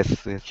world,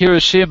 yes.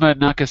 Hiroshima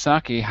and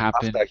Nagasaki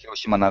happened. After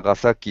Hiroshima,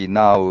 Nagasaki,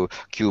 now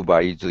Cuba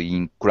is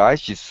in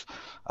crisis,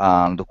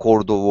 and the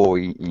Cold War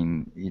is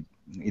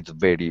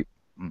very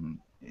in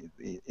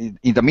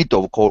the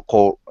middle of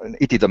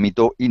it is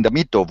in the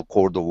middle of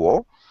Cold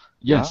War.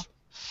 Yes. Yeah?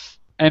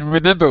 And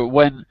remember,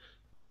 when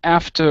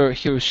after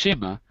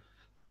Hiroshima,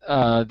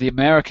 the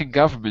American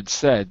government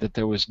said that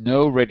there was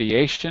no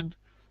radiation,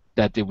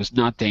 that it was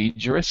not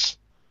dangerous.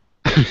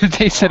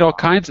 They said all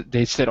kinds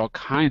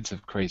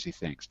of crazy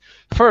things.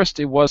 First,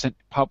 it wasn't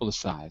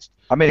publicized.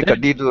 America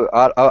did a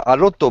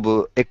lot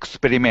of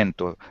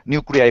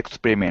nuclear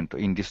experiment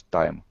in this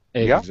time.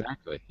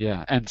 Exactly.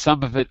 Yeah, and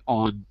some of it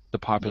on the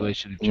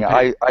population of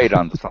Japan. Yeah,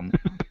 Ireland, some.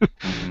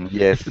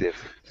 Yes.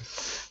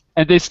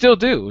 And they still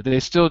do. They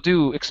still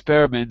do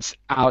experiments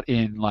out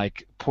in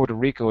like Puerto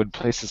Rico and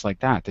places like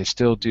that. They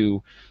still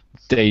do.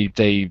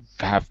 They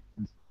have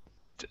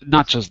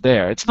not just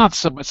there. It's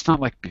not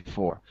like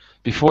before.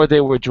 Before they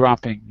were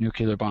dropping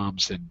nuclear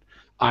bombs in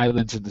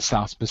islands in the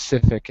South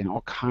Pacific and all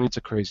kinds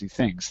of crazy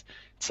things.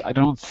 I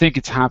don't think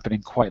it's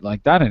happening quite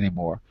like that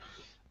anymore,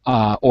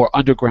 or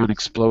underground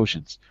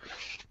explosions.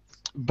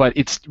 But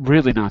it's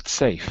really not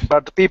safe.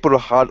 But people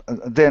had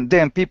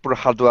people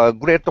had a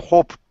great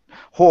hope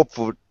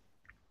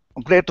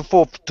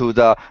to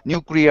the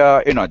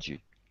nuclear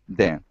energy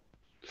then.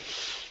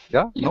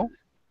 Yeah. No.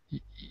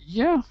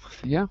 Yeah.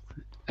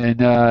 And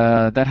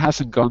that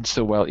hasn't gone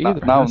so well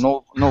either. Now,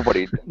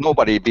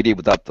 nobody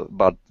believed that,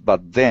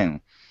 but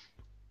then,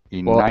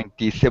 in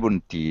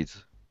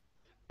 1970s.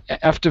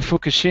 After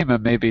Fukushima,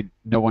 maybe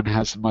no one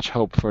has much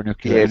hope for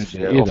nuclear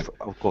energy either.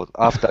 Of course.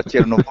 After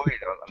Chernobyl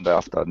and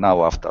after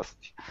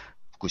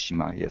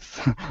Fukushima, yes,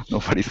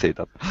 nobody said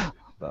that.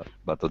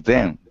 But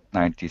then,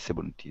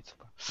 1970s.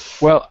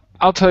 Well,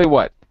 I'll tell you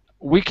what.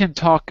 We can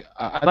talk.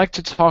 I'd like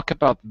to talk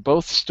about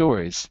both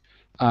stories.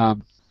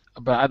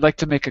 But I'd like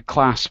to make a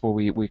class where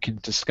we can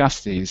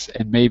discuss these,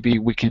 and maybe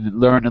we can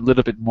learn a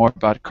little bit more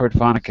about Kurt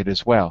Vonnegut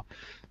as well.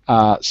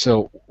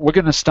 So we're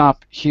going to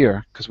stop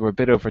here because we're a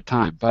bit over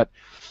time, but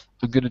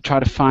I'm going to try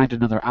to find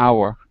another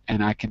hour,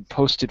 and I can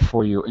post it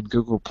for you in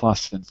Google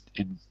Plus and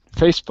in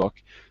Facebook.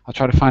 I'll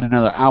try to find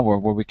another hour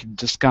where we can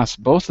discuss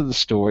both of the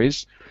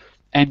stories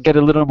and get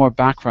a little more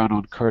background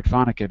on Kurt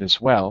Vonnegut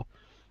as well,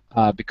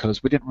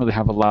 because we didn't really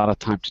have a lot of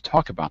time to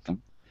talk about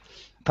them.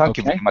 Thank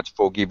you very much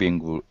for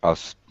giving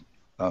us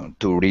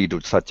to read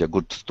such a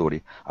good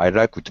story. I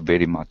like it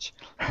very much.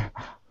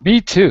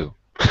 Me too.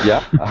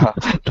 Yeah,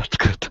 that's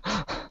good.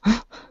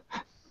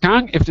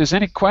 Kang, if there's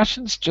any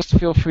questions, just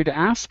feel free to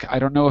ask. I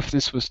don't know if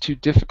this was too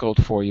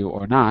difficult for you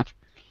or not.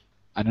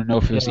 I don't know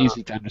if it was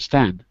easy to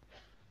understand.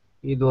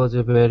 It was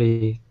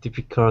very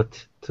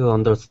difficult to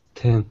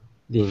understand.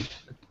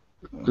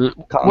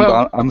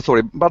 Well, I'm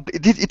sorry, but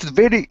it's a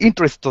very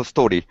interesting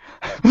story.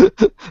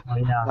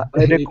 Yeah.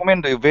 I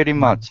recommend you very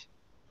much.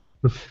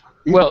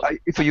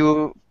 If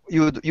you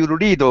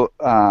read to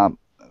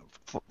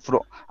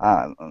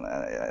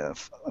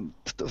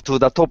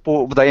the top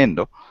of the end,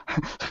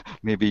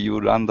 maybe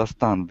you'll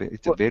understand.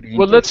 It's very.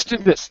 Well, let's do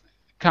this,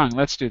 Kang.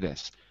 Let's do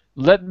this.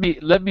 Let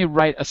me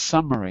write a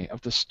summary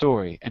of the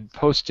story and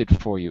post it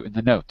for you in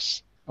the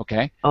notes.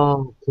 Okay.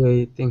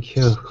 Okay. Thank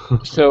you.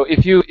 So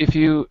if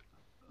you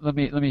let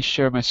me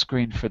share my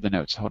screen for the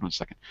notes. Hold on a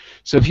second.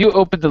 So if you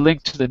open the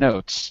link to the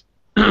notes,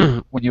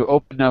 when you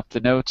open up the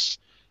notes,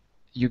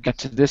 you get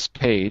to this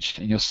page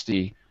and you'll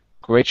see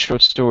Great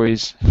Short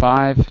Stories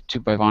 5, 2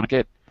 by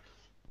Vonnegut,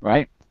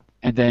 right?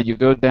 And then you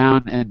go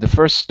down, and the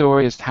first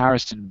story is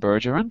Harrison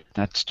Bergeron.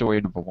 That's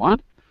story number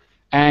 1.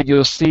 And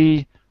you'll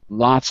see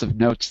lots of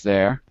notes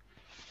there.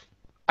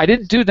 I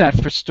didn't do that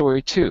for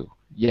story 2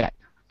 yet,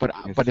 but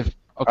if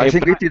okay. I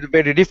think it is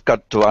very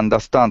difficult to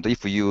understand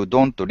if you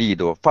don't read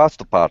the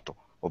first part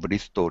of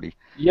this story.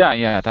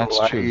 Yeah, that's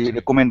so true. I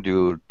recommend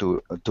you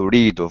to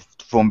read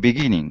from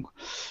beginning.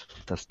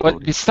 But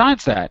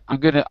besides that,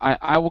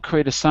 I will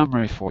create a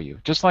summary for you.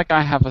 Just like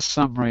I have a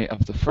summary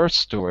of the first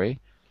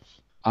story,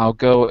 I'll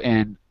go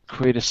and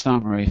create a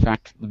summary. In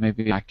fact,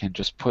 maybe I can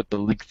just put the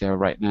link there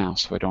right now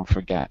so I don't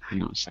forget.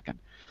 Hang on a second.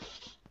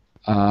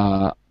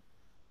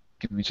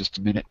 give me just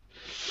a minute.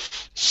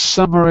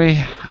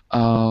 Summary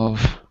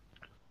of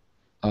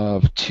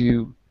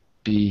to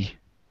be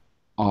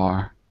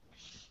are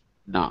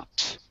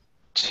not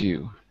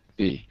to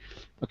be.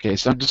 Okay,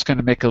 so I'm just going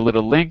to make a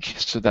little link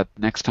so that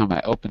next time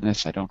I open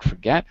this I don't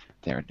forget.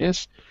 There it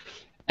is.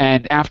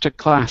 And after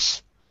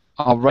class,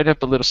 I'll write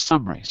up a little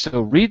summary.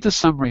 So read the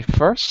summary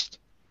first,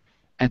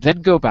 and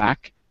then go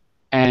back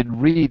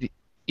and read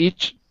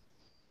each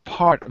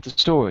part of the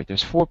story.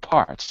 There's 4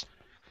 parts.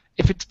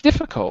 If it's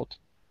difficult,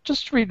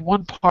 just read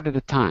one part at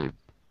a time,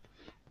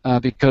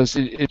 because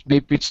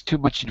maybe it's too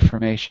much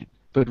information.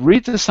 But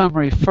read the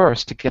summary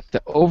first to get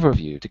the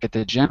overview, to get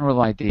the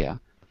general idea,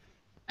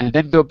 and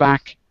then go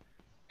back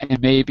and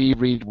maybe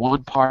read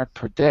one part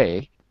per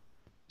day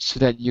so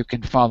that you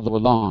can follow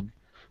along.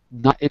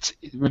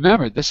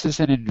 Remember, this is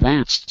an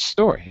advanced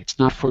story. It's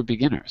not for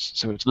beginners,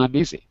 so it's not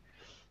easy.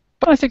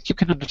 But I think you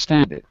can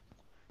understand it.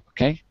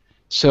 Okay?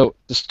 So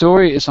the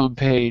story is on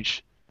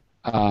page,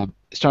 it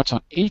starts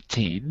on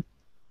 18,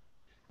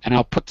 and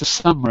I'll put the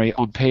summary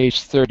on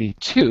page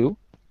 32,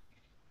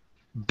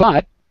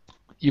 but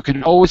you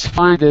can always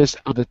find this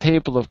on the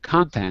table of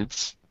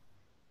contents.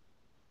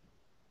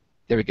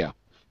 There we go.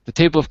 The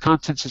table of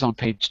contents is on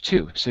page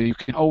 2, so you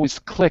can always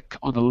click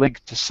on the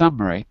link to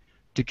summary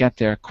to get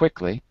there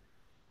quickly.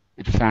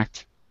 In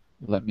fact,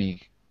 there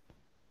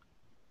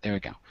we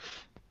go.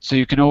 So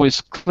you can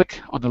always click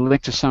on the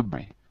link to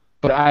summary.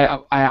 But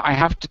I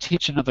have to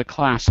teach another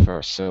class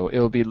first, so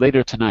it'll be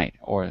later tonight,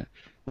 or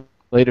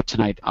later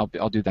tonight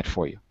I'll do that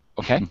for you.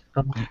 Okay?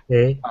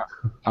 Okay.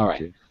 All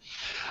right.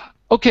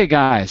 Okay,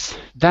 guys,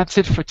 that's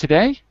it for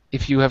today.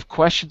 If you have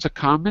questions or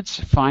comments,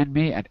 find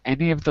me at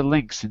any of the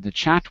links in the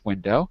chat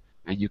window,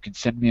 and you can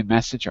send me a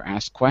message or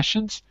ask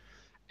questions,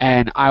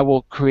 and I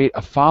will create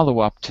a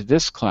follow-up to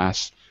this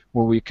class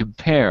where we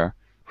compare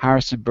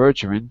Harrison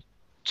Bergeron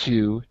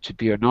to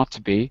be or not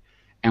to be,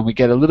 and we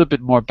get a little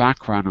bit more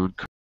background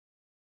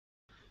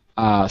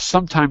on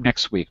sometime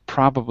next week,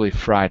 probably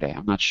Friday.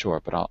 I'm not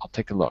sure, but I'll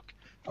take a look.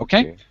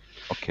 Okay?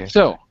 Okay.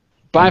 So,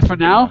 bye for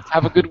now.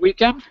 Have a good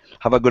weekend.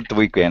 Have a good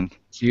weekend.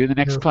 See you in the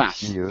next class.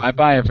 See you.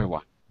 Bye-bye,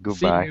 everyone.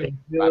 Goodbye. See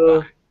you.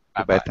 Bye-bye.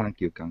 Goodbye.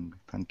 Thank you, Kang.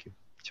 Thank you.